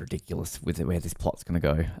is just ridiculous with where this plot's going to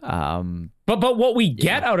go. But what we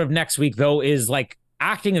get out of next week though is like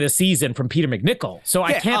acting of the season from Peter MacNicol. So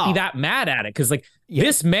I can't be that mad at it because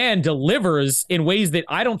this man delivers in ways that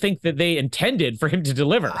I don't think that they intended for him to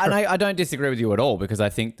deliver. And I don't disagree with you at all because I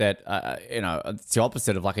think that, it's the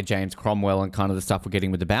opposite of like a James Cromwell and kind of the stuff we're getting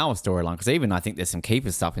with the Bauer storyline. Because even I think there's some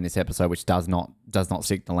Kiefer stuff in this episode which does not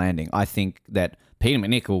stick the landing. I think that Peter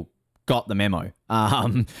MacNicol got the memo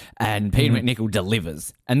and Peter MacNicol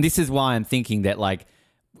delivers. And this is why I'm thinking that like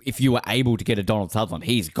if you were able to get a Donald Sutherland,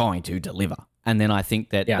 he's going to deliver. And then I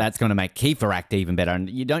think that that's going to make Kiefer act even better. And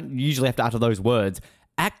you don't usually have to utter those words.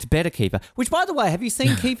 Act better, Kiefer. Which, by the way, have you seen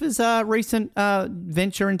Kiefer's recent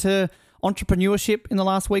venture into entrepreneurship in the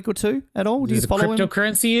last week or two at all? Do you follow him?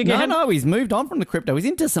 Cryptocurrency again? No, he's moved on from the crypto. He's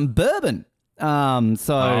into some bourbon.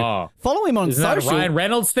 Follow him on Isn't social. That a Ryan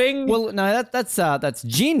Reynolds thing? Well, no, that's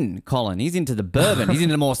gin, Colin. He's into the bourbon. He's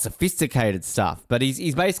into the more sophisticated stuff. But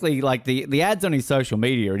he's basically like the ads on his social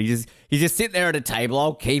media, and he's just sitting there at a table,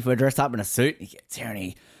 old Kiefer dressed up in a suit. And he gets here and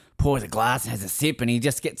he pours a glass and has a sip, and he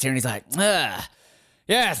just gets here and he's like,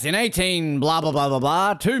 yes, in 18 blah blah blah blah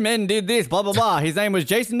blah, two men did this blah blah blah. His name was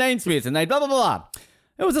Jason Naismith, and they blah blah blah.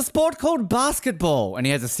 It was a sport called basketball, and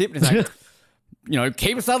he has a sip, and he's like.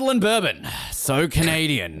 Kiefer Sutherland bourbon, so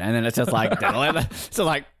Canadian. And then it's just like, so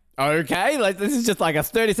like, okay, like this is just like a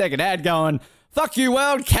 30-second ad going, fuck you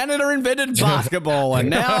world, Canada invented basketball and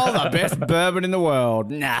now the best bourbon in the world.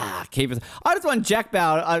 Nah, I just want Jack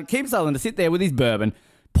Bauer, Kiefer Sutherland to sit there with his bourbon,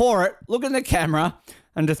 pour it, look in the camera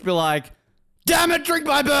and just be like, damn it, drink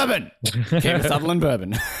my bourbon. Kiefer Sutherland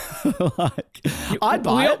bourbon. I'd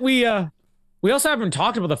buy it. We also haven't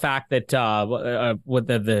talked about the fact that with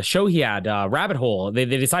the show he had, Rabbit Hole, they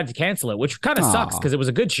decided to cancel it, which kind of sucks because it was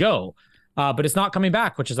a good show, but it's not coming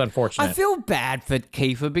back, which is unfortunate. I feel bad for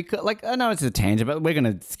Kiefer because, like, I know it's a tangent, but we're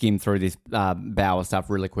going to skim through this Bauer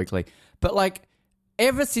stuff really quickly. But, like,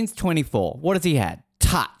 ever since 24, what has he had?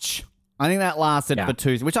 Touch. I think that lasted for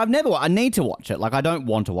 2, which I need to watch it. Like, I don't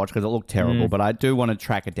want to watch because it looked terrible, but I do want to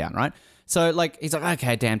track it down, right? So, like, he's like,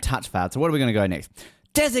 okay, damn, Touch failed. So what are we going to go next?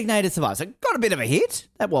 Designated Survivor. So got a bit of a hit.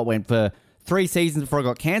 That went for 3 seasons before it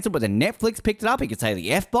got cancelled, but then Netflix picked it up. He could say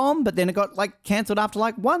the F-bomb, but then it got like cancelled after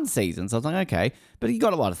like 1 season. So I was like, okay. But he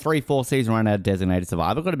got a 3-4 season run out of Designated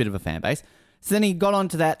Survivor. Got a bit of a fan base. So then he got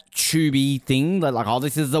onto that Tubi thing, like, oh,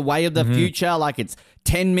 this is the way of the future. Like it's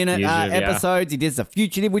 10-minute episodes. He did The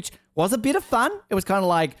Fugitive, which was a bit of fun. It was kind of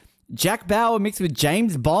like Jack Bauer mixed with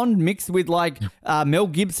James Bond, mixed with like Mel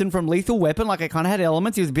Gibson from Lethal Weapon. Like it kind of had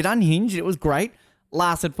elements. He was a bit unhinged. It was great.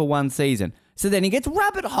 Lasted for 1 season. So then he gets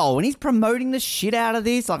Rabbit Hole and he's promoting the shit out of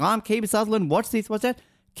this. Like, I'm Kiefer Sutherland, watch this, what's that?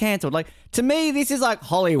 Cancelled. Like, to me, this is like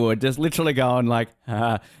Hollywood just literally going like,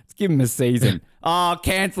 let's give him a season. Oh,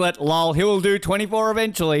 cancel it, lol. He'll do 24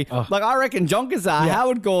 eventually. Like, I reckon John Cazar,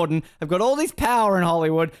 Howard Gordon have got all this power in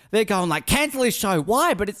Hollywood. They're going like, cancel his show.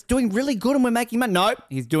 Why? But it's doing really good and we're making money. Nope,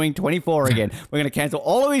 he's doing 24 again. We're going to cancel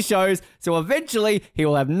all of his shows. So eventually he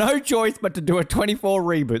will have no choice but to do a 24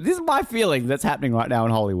 reboot. This is my feeling that's happening right now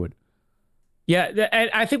in Hollywood. Yeah, and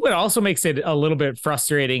I think what also makes it a little bit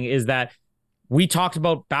frustrating is that we talked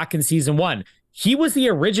about back in season 1. He was the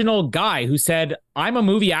original guy who said, I'm a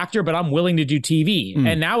movie actor, but I'm willing to do TV.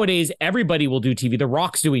 And nowadays, everybody will do TV. The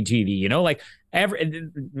Rock's doing TV, like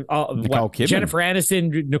Jennifer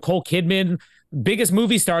Aniston, Nicole Kidman, biggest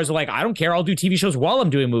movie stars are like, I don't care. I'll do TV shows while I'm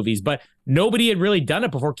doing movies. But nobody had really done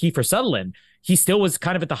it before Kiefer Sutherland. He still was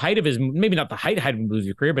kind of at the height of his, maybe not the height of his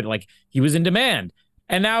movie career, but like he was in demand.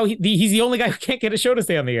 And now he's the only guy who can't get a show to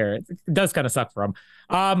stay on the air. It does kind of suck for him.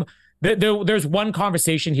 There's one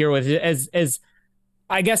conversation here with as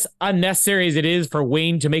I guess unnecessary as it is for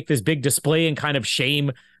Wayne to make this big display and kind of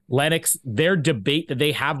shame Lennox. Their debate that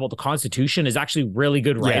they have about the Constitution is actually really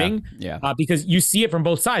good writing. Because you see it from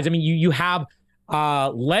both sides. I mean, you have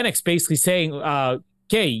Lennox basically saying,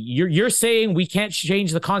 okay, you're saying we can't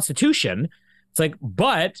change the Constitution. It's like,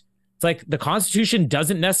 but it's like the Constitution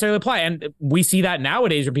doesn't necessarily apply. And we see that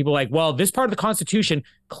nowadays where people are like, well, this part of the Constitution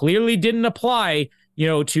clearly didn't apply,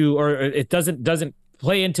 to, or it doesn't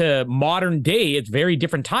play into modern day. It's very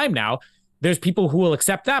different time now. There's people who will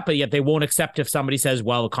accept that, but yet they won't accept if somebody says,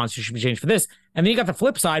 well, the Constitution should be changed for this. And then you got the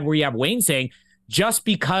flip side where you have Wayne saying, just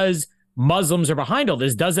because Muslims are behind all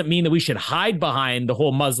this doesn't mean that we should hide behind the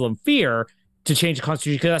whole Muslim fear to change the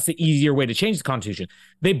Constitution, because that's the easier way to change the Constitution.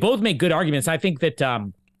 They both make good arguments. I think that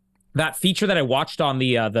that feature that I watched on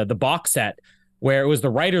the box set, where it was the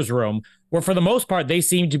writer's room, where for the most part, they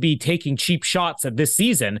seem to be taking cheap shots at this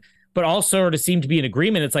season, but also to seem to be in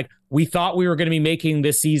agreement. It's like, we thought we were going to be making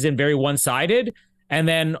this season very one-sided, and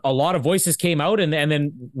then a lot of voices came out, and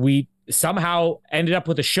then we somehow ended up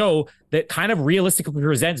with a show that kind of realistically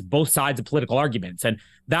presents both sides of political arguments. And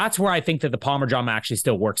that's where I think that the Palmer drama actually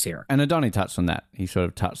still works here. And Adoni touched on that. He sort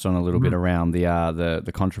of touched on a little bit around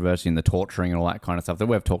the controversy and the torturing and all that kind of stuff that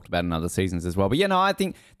we've talked about in other seasons as well. But I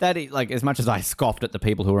think that like, as much as I scoffed at the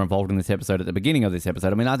people who were involved in this episode at the beginning of this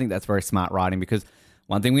episode, I mean, I think that's very smart writing, because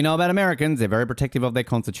one thing we know about Americans, they're very protective of their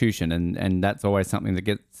constitution, and that's always something that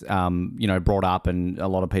gets brought up, and a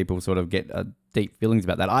lot of people sort of get deep feelings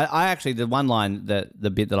about that. I actually, the one line, the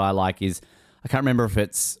bit that I like is, I can't remember if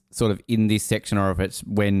it's sort of in this section or if it's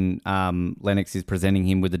when Lennox is presenting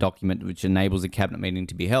him with the document which enables a cabinet meeting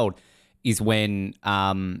to be held, is when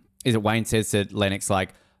Wayne says to Lennox,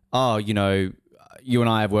 like, oh, you and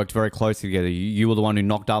I have worked very closely together. You were the one who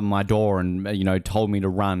knocked on my door and, told me to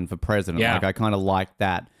run for president. Yeah. Like, I kind of like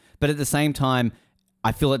that. But at the same time,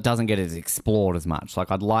 I feel it doesn't get as explored as much.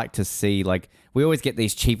 Like, I'd like to see, like, we always get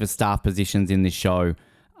these chief of staff positions in this show,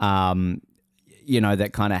 that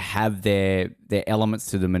kind of have their elements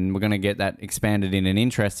to them. And we're going to get that expanded in an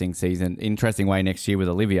interesting way next year with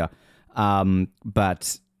Olivia.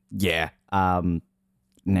 But yeah,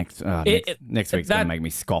 next week's going to make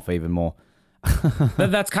me scoff even more.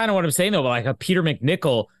 That's kind of what I'm saying, though. Like, Peter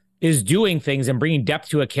McNichol is doing things and bringing depth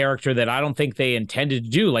to a character that I don't think they intended to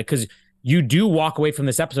do. Like, because you do walk away from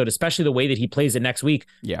this episode, especially the way that he plays it next week,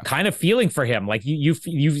 kind of feeling for him. Like, you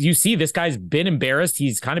see this guy's been embarrassed.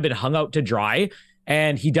 He's kind of been hung out to dry.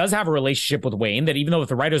 And he does have a relationship with Wayne that, even though if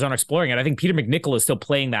the writers aren't exploring it, I think Peter McNichol is still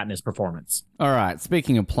playing that in his performance. All right.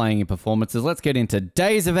 Speaking of playing in performances, let's get into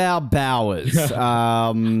Days of Our Bowers.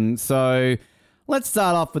 So let's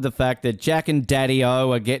start off with the fact that Jack and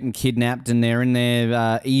Daddy-O are getting kidnapped, and they're in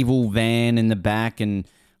their evil van in the back, and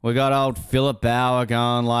we got old Philip Bauer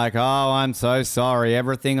going like, oh, I'm so sorry.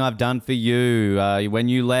 Everything I've done for you when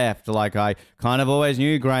you left, like, I kind of always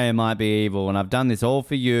knew Graham might be evil, and I've done this all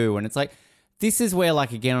for you. And it's like, this is where,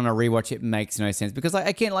 like, again, on a rewatch, it makes no sense. Because, like,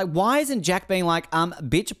 again, like, why isn't Jack being like,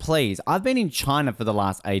 bitch, please, I've been in China for the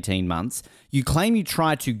last 18 months. You claim you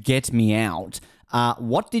tried to get me out.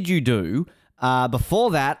 What did you do?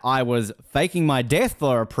 Before that, I was faking my death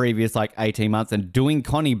for a previous, 18 months and doing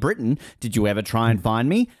Connie Britton. Did you ever try and find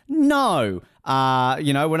me? No.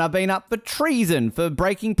 When I've been up for treason, for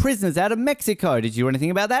breaking prisoners out of Mexico, did you do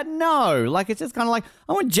anything about that? No. Like, it's just kind of like,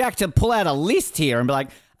 I want Jack to pull out a list here and be like,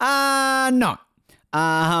 no.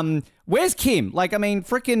 Where's Kim? Like, I mean,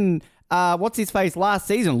 freaking, what's his face last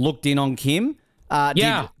season looked in on Kim.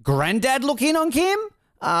 Did Granddad look in on Kim?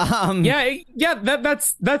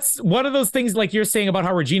 That's one of those things, like you're saying about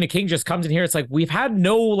how Regina King just comes in here. It's like, we've had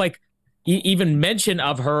no, even mention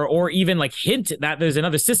of her, or even hint that there's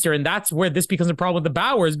another sister. And that's where this becomes a problem with the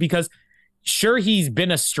Bowers, because sure, he's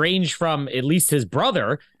been estranged from at least his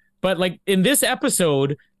brother, but in this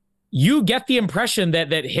episode, you get the impression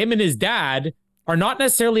that him and his dad are not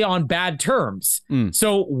necessarily on bad terms.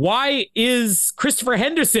 So why is Christopher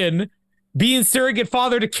Henderson being surrogate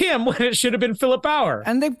father to Kim when it should have been Philip Bauer?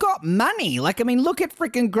 And they've got money. Look at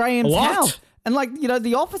freaking Graham's house. And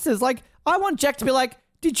the officers, I want Jack to be like,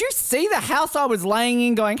 did you see the house I was laying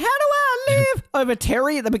in going, how do I live? Over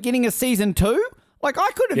Terry at the beginning of season 2? I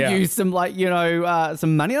could have used some,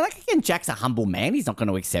 some money. Again, Jack's a humble man. He's not going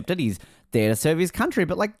to accept it. He's there to serve his country.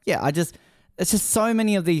 But, it's just so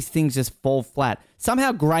many of these things just fall flat.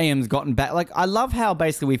 Somehow Graham's gotten back. I love how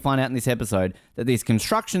basically we find out in this episode that this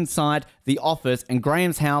construction site, the office, and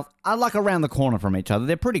Graham's house are around the corner from each other.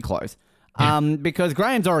 They're pretty close. Because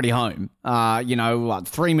Graham's already home,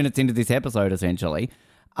 3 minutes into this episode, essentially.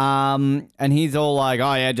 And he's all like,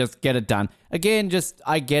 oh yeah, just get it done. Again,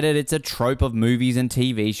 I get it. It's a trope of movies and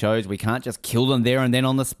TV shows. We can't just kill them there and then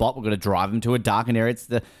on the spot. We're going to drive them to a darkened area. It's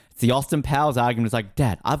the Austin Powers argument. It's like,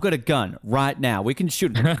 Dad, I've got a gun right now. We can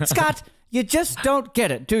shoot him. Scott, you just don't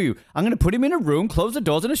get it, do you? I'm going to put him in a room, close the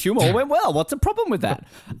doors, and assume all went well. What's the problem with that?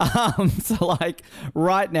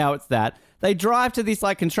 Right now it's that. They drive to this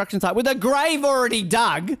construction site with a grave already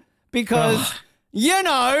dug because,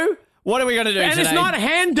 what are we going to do and today? It's not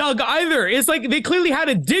hand dug either. It's they clearly had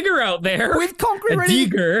a digger out there. With concrete ready.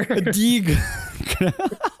 A digger.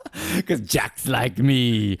 Because Jack's like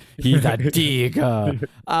me. He's a digger.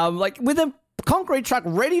 With a concrete truck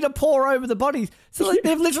ready to pour over the bodies. So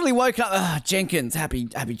they've literally woken up. Jenkins, happy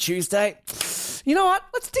Tuesday. You know what?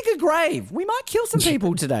 Let's dig a grave. We might kill some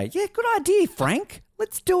people today. Yeah, good idea, Frank.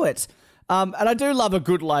 Let's do it. And I do love a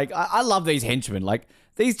good, like, I love these henchmen. Like,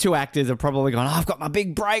 these two actors are probably going, I've got my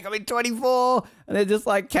big break. I'm in 24. And they're just,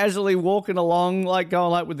 like, casually walking along, like,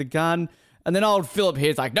 going, like, with the gun. And then old Philip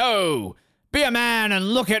here's like, no, be a man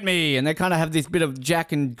and look at me. And they kind of have this bit of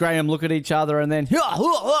Jack and Graham look at each other and then,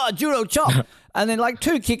 judo chop. And then, like,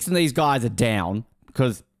 2 kicks and these guys are down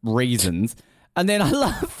because reasons. And then I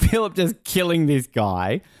love Philip just killing this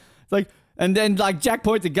guy. It's like, and then, like, Jack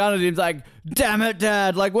points a gun at him. He's like, damn it,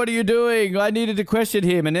 Dad. Like, what are you doing? I needed to question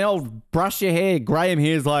him. And then I'll brush your hair. Graham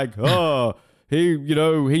here's like, oh, he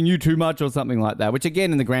knew too much or something like that, which,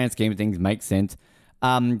 again, in the grand scheme of things, makes sense.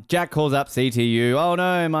 Jack calls up CTU. Oh,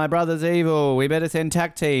 no, my brother's evil. We better send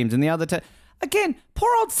TAC teams. And the other again, poor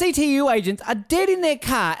old CTU agents are dead in their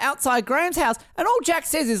car outside Graham's house. And all Jack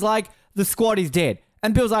says is, like, the squad is dead.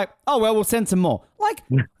 And Bill's like, oh, well, we'll send some more. Like,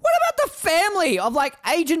 what about the family of, like,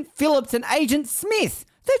 Agent Phillips and Agent Smith?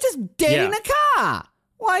 They're just dead in a car.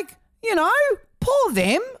 Like, poor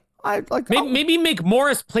them. Maybe make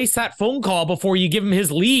Morris place that phone call before you give him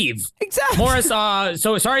his leave. Exactly. Morris,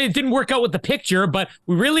 so sorry it didn't work out with the picture, but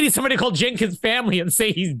we really need somebody to call Jenkins' family and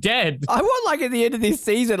say he's dead. I want, like, at the end of this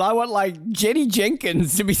season, I want, like, Jenny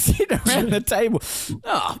Jenkins to be sitting around the table.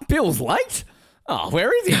 Oh, Bill's late. Oh,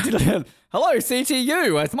 where is he? Hello,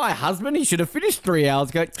 CTU. It's my husband. He should have finished 3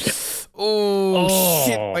 hours ago. Oh,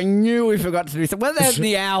 shit. I knew we forgot to do something. Well, there's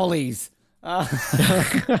the Owlies.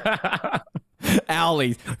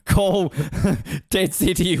 Owlies. Call dead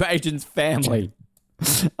CTU agent's family.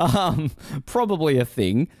 Probably a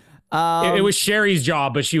thing. It was Sherry's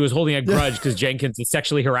job, but she was holding a grudge because Jenkins had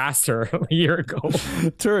sexually harassed her a year ago.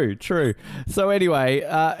 True. So anyway,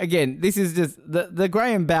 again, this is just the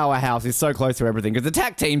Graham Bauer house is so close to everything because the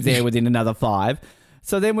TAC team's there within another 5.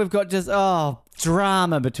 So then we've got just,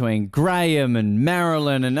 drama between Graham and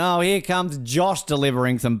Marilyn. And, here comes Josh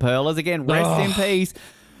delivering some pearlers. Again, rest in peace.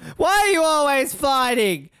 Why are you always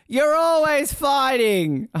fighting? You're always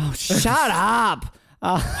fighting. Oh, shut up.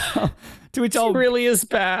 To which he really is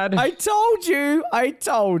bad. I told you.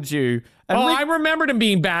 And I remembered him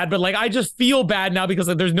being bad, but, like, I just feel bad now because,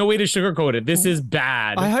 like, there's no way to sugarcoat it. This is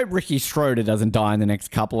bad. I hope Ricky Schroeder doesn't die in the next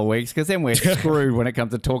couple of weeks because then we're screwed when it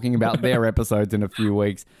comes to talking about their episodes in a few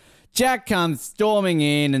weeks. Jack comes storming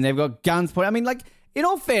in and they've got guns pointed. I mean, like, in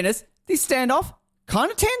all fairness, this standoff, kind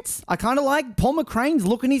of tense. I kind of like Paul McCrane's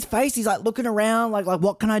look in his face. He's, like, looking around like,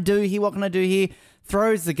 what can I do here? What can I do here?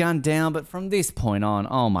 Throws the gun down, but from this point on,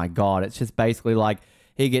 oh my God, it's just basically like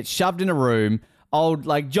he gets shoved in a room. Old,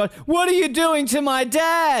 like, John, what are you doing to my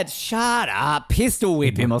dad? Shut up. Pistol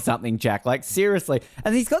whip him or something, Jack. Like, seriously.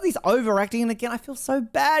 And he's got this overacting, and again, I feel so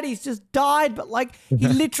bad. He's just died, but, like, he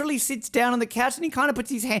literally sits down on the couch and he kind of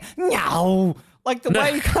puts his hand, no, like the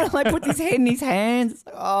way he kind of, like, puts his head in his hands. It's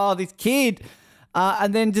like, oh, this kid.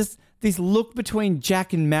 And then just this look between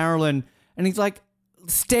Jack and Marilyn, and he's like,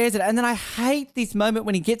 stares at it. And then I hate this moment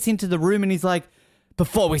when he gets into the room and he's like,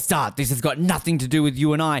 before we start, this has got nothing to do with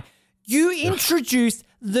you and I. You introduced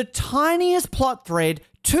the tiniest plot thread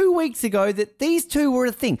 2 weeks ago that these two were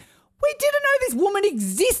a thing. We didn't know this woman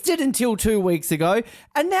existed until 2 weeks ago.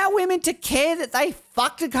 And now we're meant to care that they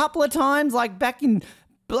fucked a couple of times, like back in,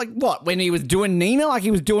 like, what, when he was doing Nina? Like,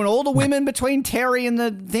 he was doing all the women between Terry and the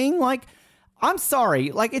thing? Like, I'm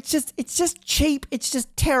sorry. Like, it's just cheap. It's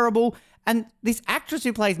just terrible. And this actress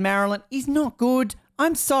who plays Marilyn is not good.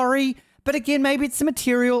 I'm sorry. But again, maybe it's the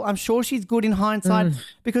material. I'm sure she's good in hindsight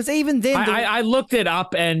because even then... I looked it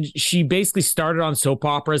up and she basically started on soap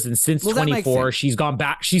operas, and since 24, she's gone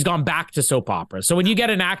back to soap operas. So when you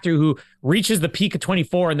get an actor who reaches the peak of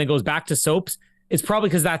 24 and then goes back to soaps, it's probably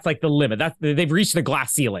because that's like the limit. They've reached the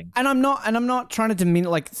glass ceiling. And I'm not trying to diminish,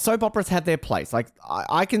 like, soap operas have their place. Like,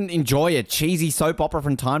 I can enjoy a cheesy soap opera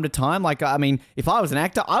from time to time. Like, I mean, if I was an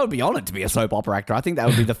actor, I would be honored to be a soap opera actor. I think that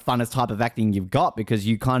would be the funnest type of acting you've got because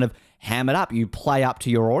you kind of ham it up. You play up to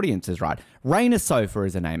your audiences, right? Raina Sofa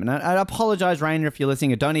is her name. And I apologize, Raina, if you're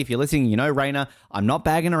listening. Adoni, if you're listening, you know Raina. I'm not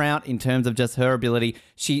bagging her out in terms of just her ability.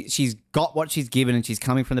 She's got what she's given and she's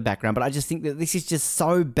coming from the background. But I just think that this is just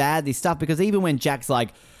so bad, this stuff, because even when Jack's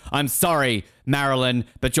like, I'm sorry, Marilyn,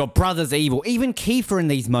 but your brother's evil. Even Kiefer in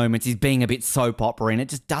these moments is being a bit soap opera and it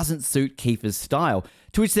just doesn't suit Kiefer's style.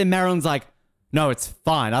 To which then Marilyn's like, no, it's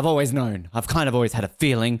fine. I've always known. I've kind of always had a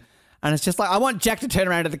feeling. And it's just like, I want Jack to turn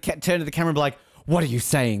around to turn to the camera and be like, what are you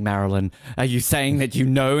saying, Marilyn? Are you saying that you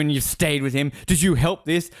know and you've stayed with him? Did you help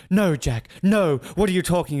this? No, Jack. No. What are you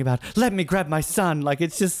talking about? Let me grab my son. Like,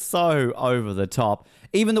 it's just so over the top.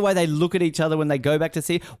 Even the way they look at each other when they go back to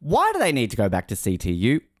see. Why do they need to go back to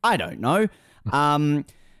CTU? I don't know. And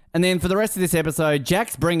then for the rest of this episode,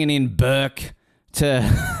 Jack's bringing in Burke.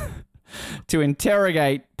 to to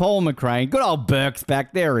interrogate Paul McCrane. Good old Burke's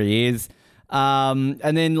back. There he is. And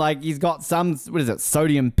then, like, he's got some, what is it,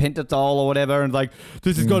 sodium pentothal or whatever, and like,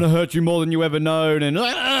 this is going to hurt you more than you ever known, and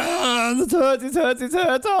this hurts,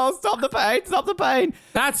 oh, stop the pain.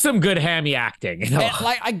 That's some good hammy acting. And,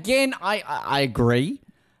 like, again, I agree,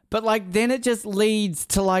 but, like, then it just leads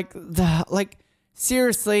to, like,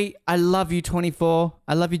 seriously, I love you, 24,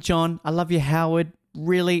 I love you, John, I love you, Howard,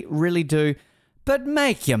 really, really do, but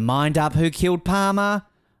make your mind up who killed Palmer.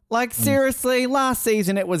 Like, seriously, last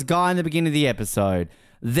season it was Guy in the beginning of the episode.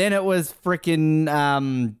 Then it was freaking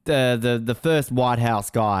the first White House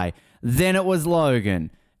guy. Then it was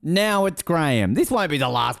Logan. Now it's Graham. This won't be the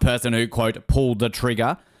last person who, quote, pulled the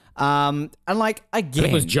trigger. And, like, again...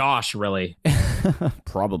 It was Josh, really.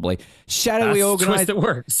 Probably. Shadowy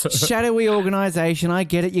organization. I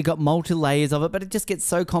get it. You got multi-layers of it, but it just gets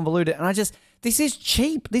so convoluted. And this is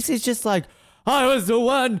cheap. This is just like... I was the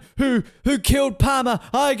one who killed Palmer.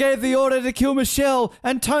 I gave the order to kill Michelle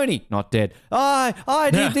and Tony. Not dead.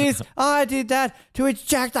 I did this. I did that. To which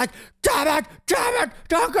Jack's like, damn it.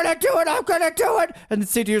 I'm going to do it. And the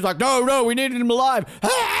CTU's like, no, we needed him alive.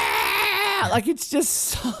 Like, it's just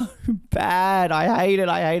so bad. I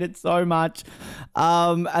hate it so much.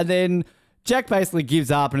 And then Jack basically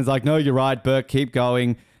gives up and is like, no, you're right, Burke, keep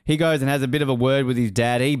going. He goes and has a bit of a word with his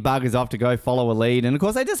dad. He buggers off to go follow a lead. And, of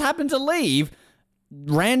course, they just happen to leave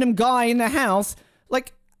random guy in the house.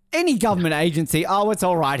 Like, any government agency, it's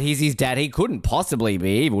all right, he's his dad. He couldn't possibly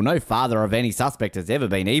be evil. No father of any suspect has ever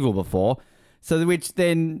been evil before. So, which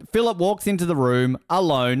then Philip walks into the room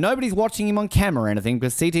alone. Nobody's watching him on camera or anything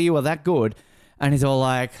because CTU are that good. And he's all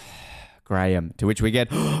like, Graham. To which we get,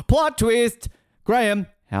 plot twist. Graham,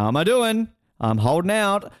 how am I doing? I'm holding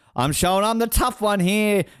out. I'm showing I'm the tough one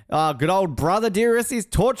here. Good old brother Dearest is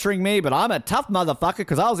torturing me, but I'm a tough motherfucker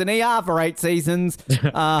because I was in ER for 8 seasons.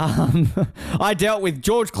 I dealt with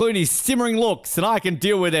George Clooney's simmering looks, and I can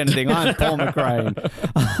deal with anything. I'm Paul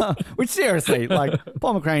McCrane. Which, seriously, like,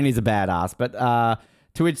 Paul McCrane is a badass. But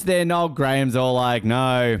to which then old Graham's all like,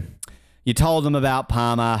 no, you told them about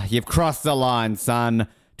Palmer. You've crossed the line, son.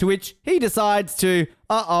 To which he decides to,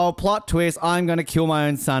 plot twist, I'm going to kill my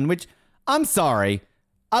own son, which, I'm sorry.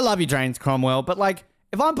 I love you, James Cromwell, but, like,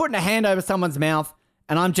 if I'm putting a hand over someone's mouth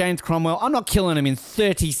and I'm James Cromwell, I'm not killing him in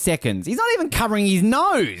 30 seconds. He's not even covering his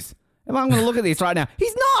nose. If I'm going to look at this right now,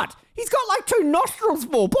 he's not. He's got, like, 2 nostrils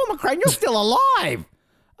full. Paul McCrane, you're still alive.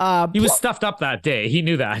 He was stuffed up that day. He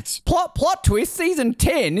knew that. Plot twist, season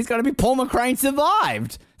 10 is going to be Paul McCrane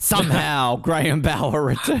survived. Somehow, Graham Bauer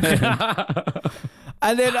returned.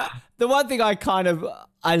 And then the one thing I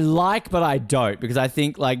like, but I don't, because I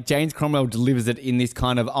think, like, James Cromwell delivers it in this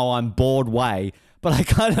kind of, I'm bored way. But I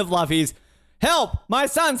kind of love his, help, my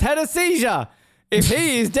son's had a seizure. If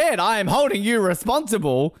he is dead, I am holding you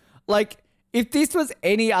responsible. Like, if this was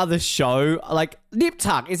any other show, like, Nip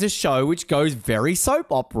Tuck is a show which goes very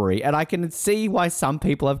soap opera-y, and I can see why some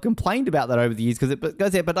people have complained about that over the years because it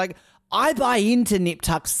goes there. But, like, I buy into Nip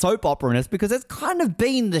Tuck's soap opera-ness because it's kind of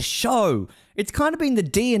been the show. It's kind of been the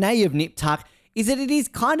DNA of Nip Tuck, is that it is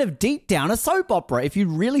kind of deep down a soap opera if you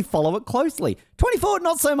really follow it closely. 24,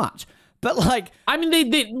 not so much. But, like... I mean, they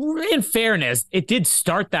in fairness, it did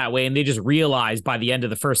start that way, and they just realized by the end of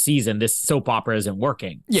the first season, this soap opera isn't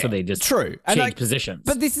working. Yeah, so they just changed positions.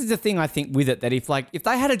 But this is the thing, I think, with it, that if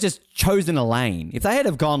they had just chosen a lane, if they had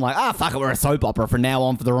have gone like, fuck it, we're a soap opera from now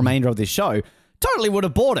on for the remainder of this show, totally would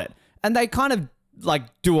have bought it. And they kind of, like,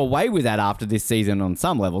 do away with that after this season on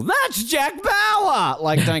some levels. That's Jack Bauer!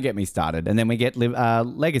 Like, don't get me started. And then we get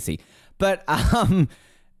Legacy. But I'm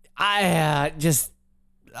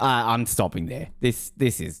stopping there. This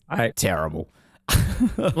is terrible.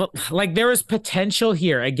 Well, like, there is potential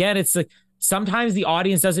here. Again, it's like sometimes the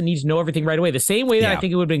audience doesn't need to know everything right away. The same way that I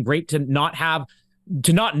think it would have been great to not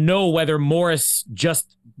know whether Morris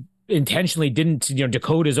just intentionally didn't,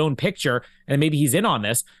 decode his own picture and maybe he's in on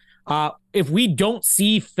this. If we don't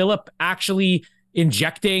see Philip actually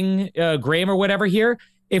injecting Graham or whatever here,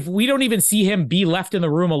 if we don't even see him be left in the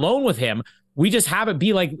room alone with him, we just have it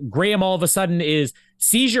be like Graham all of a sudden is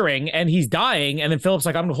seizuring and he's dying, and then Philip's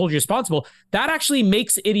like, I'm going to hold you responsible. That actually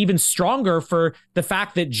makes it even stronger for the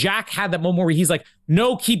fact that Jack had that moment where he's like,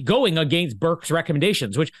 no, keep going against Burke's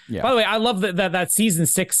recommendations, which, by the way, I love that season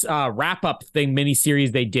 6 wrap-up thing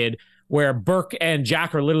miniseries they did where Burke and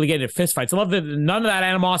Jack are literally getting in fistfights. I love that none of that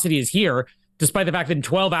animosity is here, despite the fact that in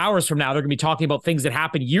 12 hours from now, they're going to be talking about things that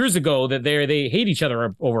happened years ago that they hate each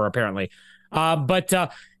other over, apparently.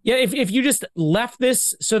 If you just left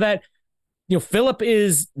this so that, Philip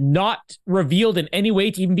is not revealed in any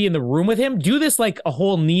way to even be in the room with him, do this like a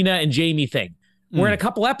whole Nina and Jamie thing, Where in a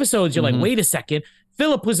couple episodes, you're like, wait a second,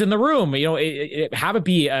 Philip was in the room. Have it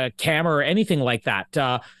be a camera or anything like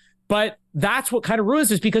that. But that's what kind of ruins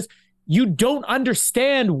this, because you don't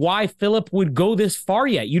understand why Philip would go this far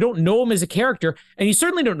yet. You don't know him as a character, and you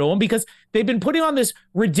certainly don't know him because they've been putting on this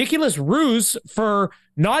ridiculous ruse for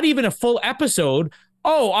not even a full episode.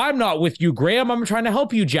 Oh, I'm not with you, Graham. I'm trying to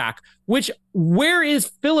help you, Jack. Where is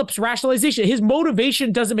Philip's rationalization? His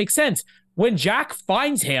motivation doesn't make sense. When Jack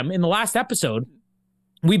finds him in the last episode,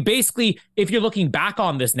 we basically, if you're looking back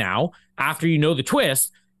on this now, after you know the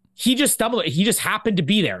twist, he just stumbled. He just happened to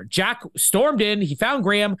be there. Jack stormed in. He found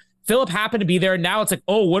Graham. Philip happened to be there. Now it's like,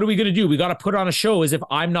 oh, what are we going to do? We got to put on a show as if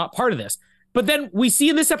I'm not part of this. But then we see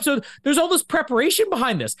in this episode, there's all this preparation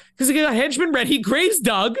behind this because they got a henchman ready. Graves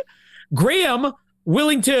dug. Graham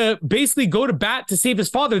willing to basically go to bat to save his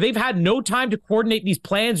father. They've had no time to coordinate these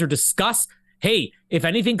plans or discuss, hey, if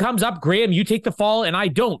anything comes up, Graham, you take the fall and I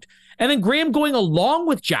don't. And then Graham going along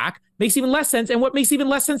with Jack makes even less sense. And what makes even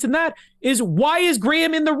less sense than that is, why is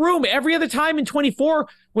Graham in the room every other time in 24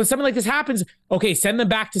 when something like this happens? Okay, send them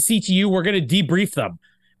back to CTU. We're going to debrief them.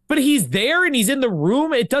 But he's there and he's in the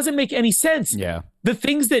room. It doesn't make any sense. Yeah. The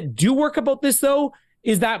things that do work about this, though,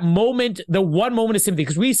 is that moment, the one moment of sympathy,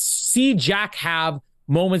 because we see Jack have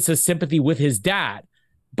moments of sympathy with his dad.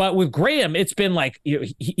 But with Graham, it's been like,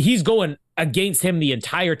 he's going against him the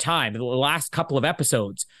entire time. The last couple of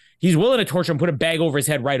episodes, he's willing to torture him, put a bag over his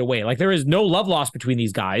head right away. Like, there is no love lost between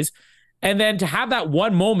these guys. And then to have that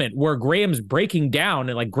one moment where Graham's breaking down,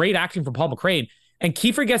 and like, great acting from Paul McCrane, and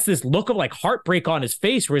Kiefer gets this look of like heartbreak on his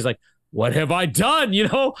face where he's like, what have I done?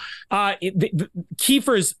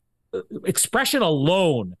 Kiefer's expression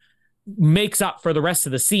alone makes up for the rest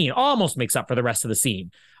of the scene, almost makes up for the rest of the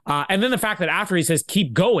scene. And then the fact that after he says,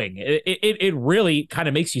 keep going, it really kind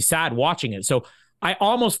of makes you sad watching it. So I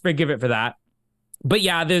almost forgive it for that. But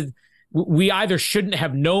yeah, we either shouldn't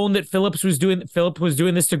have known that Philip was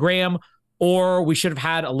doing this to Graham, or we should have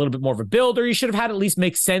had a little bit more of a build, or you should have had at least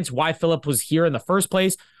make sense why Philip was here in the first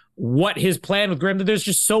place, what his plan with Graham. There's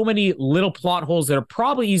just so many little plot holes that are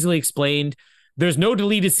probably easily explained. There's no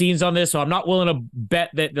deleted scenes on this, so I'm not willing to bet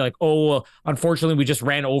that like, unfortunately we just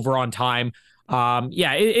ran over on time.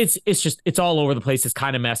 It's all over the place. It's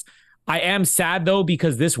kind of mess. I am sad though,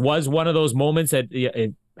 because this was one of those moments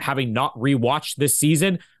that, having not rewatched this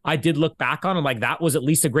season, I did look back on and like, that was at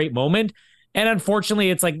least a great moment. And unfortunately,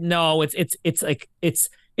 it's like, no, it's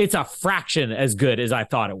a fraction as good as I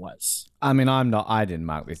thought it was. I mean, I didn't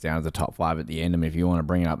mark this down as a top 5 at the end. I mean, if you want to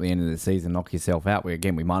bring it up at the end of the season, knock yourself out. We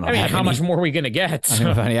might not have how much more are we going to get? I think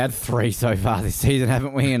we've only had 3 so far this season,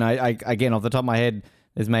 haven't we? And I again, off the top of my head,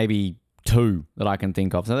 there's maybe 2 that I can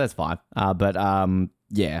think of. So that's fine.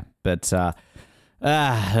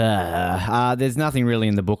 There's nothing really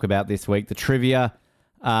in the book about this week. The trivia,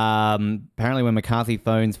 apparently when McCarthy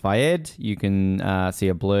phones Fayed, you can see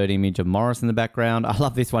a blurred image of Morris in the background. I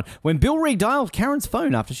love this one. When Bill redials Karen's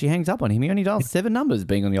phone after she hangs up on him, he only dials 7 numbers.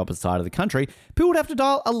 Being on the opposite side of the country, Bill would have to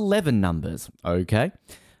dial 11 numbers. Okay.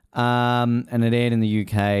 And it aired in the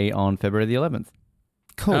UK on February the 11th.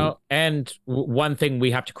 Cool. Oh, and one thing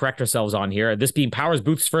we have to correct ourselves on here, this being Powers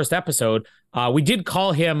Booth's first episode, we did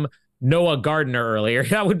call him Noah Gardner earlier.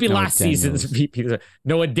 That would be last season's VP.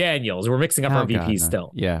 Noah Daniels. We're mixing up our VPs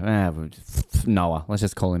still. Yeah. Noah. Let's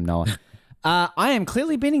just call him Noah. I am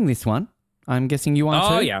clearly binning this one. I'm guessing you are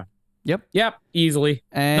too. Oh, yeah. Yep. Easily.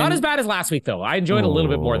 And not as bad as last week, though. I enjoyed a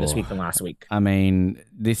little bit more this week than last week. I mean,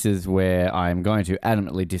 this is where I'm going to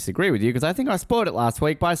adamantly disagree with you, because I think I spoiled it last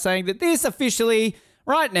week by saying that this officially,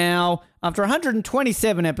 right now, after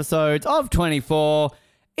 127 episodes of 24,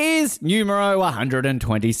 is numero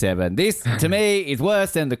 127. This, to me, is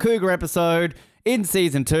worse than the Cougar episode in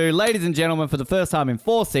season 2. Ladies and gentlemen, for the first time in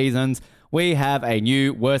 4 seasons, we have a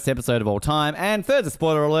new worst episode of all time. And further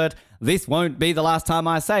spoiler alert, this won't be the last time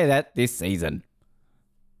I say that this season.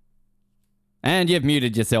 And you've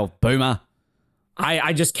muted yourself, Boomer.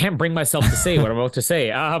 I just can't bring myself to say what I'm about to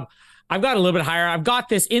say. I've got a little bit higher. I've got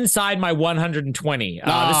this inside my 120.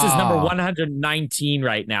 This is number 119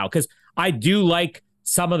 right now, because I do like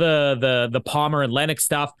some of the Palmer and Lennox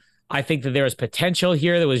stuff. I think that there is potential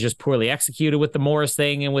here that was just poorly executed with the Morris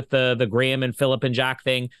thing and with the Graham and Philip and Jack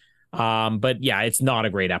thing. But yeah, it's not a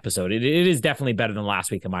great episode. It is definitely better than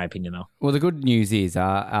last week, in my opinion, though. Well, the good news is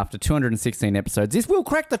after 216 episodes, this will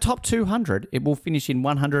crack the top 200. It will finish in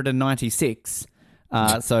 196.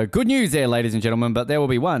 So good news there, ladies and gentlemen. But there will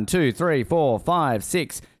be 1, 2, 3, 4, 5,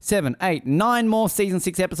 6, 7, 8, 9 more season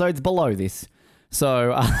 6 episodes below this.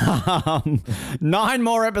 So 9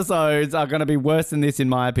 more episodes are going to be worse than this, in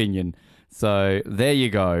my opinion. So there you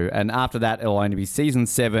go. And after that, it'll only be season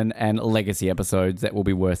 7 and legacy episodes that will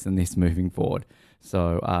be worse than this moving forward.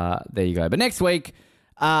 So there you go. But next week,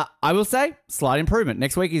 I will say, slight improvement.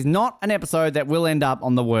 Next week is not an episode that will end up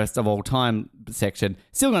on the worst of all time section.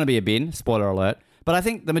 Still going to be a bin, spoiler alert. But I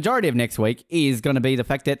think the majority of next week is going to be the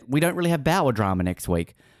fact that we don't really have Bauer drama next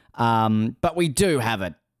week. But we do have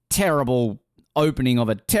a terrible opening of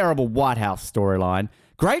a terrible White House storyline.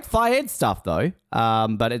 Great Fayed stuff, though.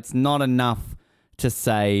 But it's not enough to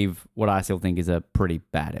save what I still think is a pretty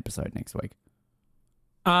bad episode next week.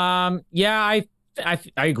 Yeah, I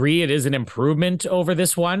agree. It is an improvement over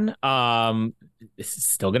this one. It's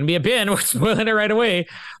still going to be a bin. We're spoiling it right away.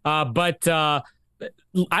 But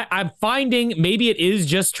I'm finding maybe it is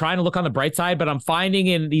just trying to look on the bright side, but I'm finding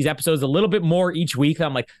in these episodes a little bit more each week.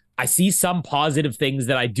 I'm like, I see some positive things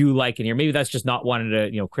that I do like in here. Maybe that's just not wanting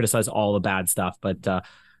to, criticize all the bad stuff. But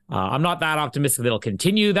I'm not that optimistic that it'll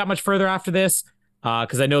continue that much further after this.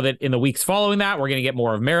 Because I know that in the weeks following that, we're going to get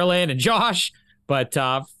more of Marilyn and Josh. But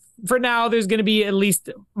for now, there's going to be at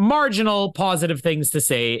least marginal positive things to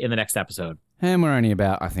say in the next episode. And we're only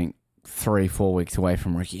about, I think, 3-4 weeks away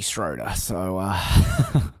from Ricky Schroeder. So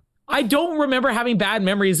I don't remember having bad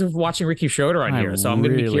memories of watching Ricky Schroeder on here. So I'm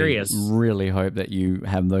going to be curious. Really hope that you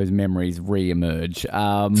have those memories re-emerge.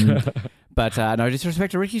 But no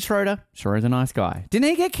disrespect to Ricky Schroeder. Schroeder's a nice guy. Didn't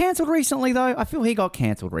he get cancelled recently, though? I feel he got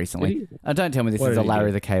cancelled recently. Don't tell me this is a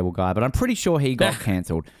Larry the Cable Guy, but I'm pretty sure he got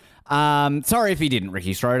cancelled. Sorry if he didn't,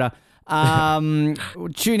 Ricky Schroeder. Tune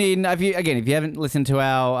in. If you haven't listened to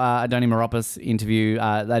our Adoni Meropis interview,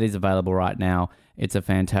 that is available right now. It's a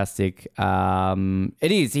fantastic...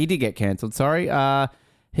 it is. He did get cancelled, sorry.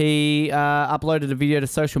 He uploaded a video to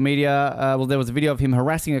social media. There was a video of him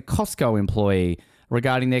harassing a Costco employee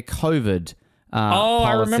regarding their COVID policy.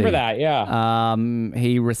 I remember that, yeah.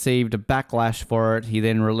 He received a backlash for it. He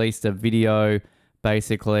then released a video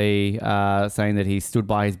basically saying that he stood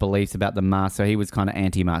by his beliefs about the mask. So he was kind of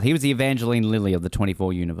anti-mask. He was the Evangeline Lilly of the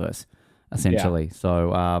 24 universe, essentially. Yeah.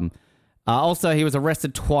 So also he was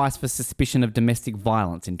arrested twice for suspicion of domestic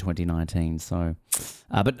violence in 2019. So,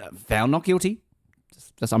 but found not guilty.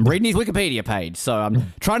 I'm reading his Wikipedia page, so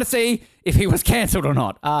I'm trying to see if he was cancelled or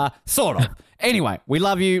not. Sort of. Anyway, we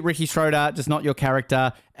love you, Ricky Schroeder, just not your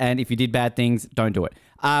character. And if you did bad things, don't do it.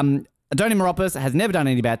 Adoni Meropis has never done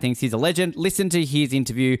any bad things. He's a legend. Listen to his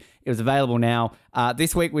interview. It was available now.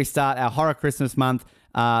 This week we start our Horror Christmas month.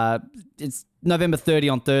 It's November 30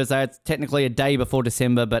 on Thursday. It's technically a day before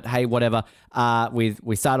December, but hey, whatever.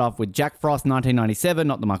 We start off with Jack Frost 1997,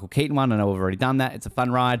 not the Michael Keaton one. I know we've already done that. It's a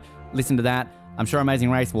fun ride. Listen to that. I'm sure Amazing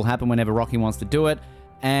Race will happen whenever Rocky wants to do it.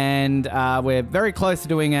 And we're very close to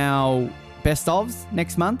doing our best ofs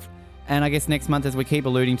next month. And I guess next month, as we keep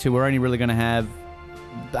alluding to, we're only really going to have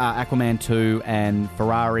Aquaman 2 and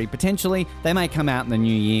Ferrari. Potentially, they may come out in the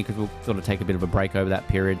new year because we'll sort of take a bit of a break over that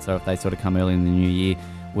period. So if they sort of come early in the new year,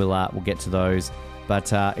 we'll get to those.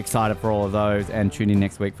 But excited for all of those, and tune in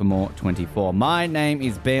next week for more 24. My name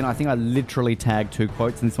is Ben. I think I literally tagged 2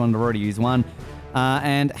 quotes in this one. I've already used one.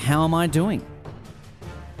 And how am I doing?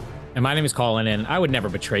 And my name is Colin, and I would never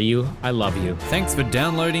betray you. I love you. Thanks for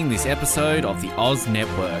downloading this episode of the Oz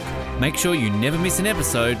Network. Make sure you never miss an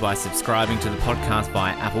episode by subscribing to the podcast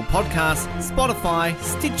via Apple Podcasts, Spotify,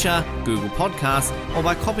 Stitcher, Google Podcasts, or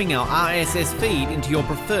by copying our RSS feed into your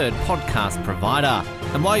preferred podcast provider.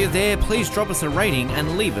 And while you're there, please drop us a rating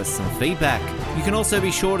and leave us some feedback. You can also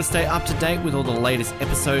be sure to stay up to date with all the latest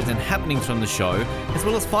episodes and happenings from the show, as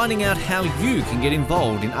well as finding out how you can get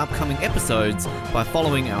involved in upcoming episodes by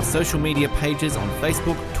following our social media pages on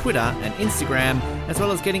Facebook, Twitter, and Instagram, as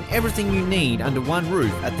well as getting everything you need under one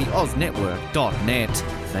roof at theoznetwork.net.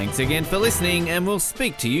 Thanks again for listening, and we'll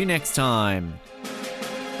speak to you next time.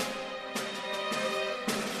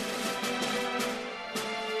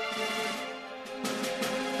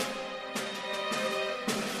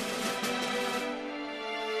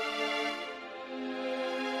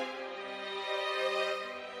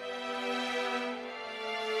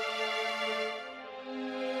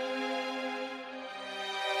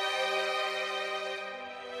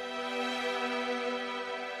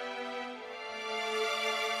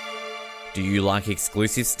 Do you like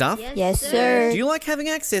exclusive stuff? Yes, sir. Do you like having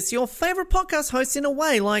access to your favourite podcast hosts in a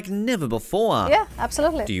way like never before? Yeah,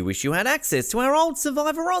 absolutely. Do you wish you had access to our old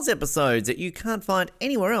Survivor Oz episodes that you can't find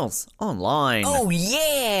anywhere else online? Oh,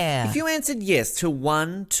 yeah! If you answered yes to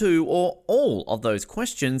 1, 2, or all of those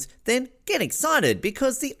questions, then get excited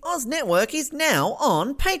because the Oz Network is now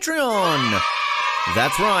on Patreon.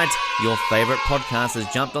 That's right, your favourite podcast has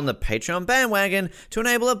jumped on the Patreon bandwagon to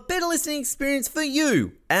enable a better listening experience for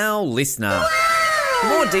you, our listener. For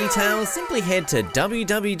more details, simply head to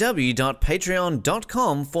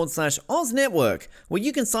www.patreon.com/OzNetwork, where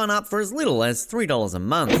you can sign up for as little as $3 a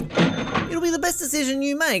month. It'll be the best decision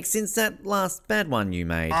you make since that last bad one you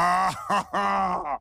made.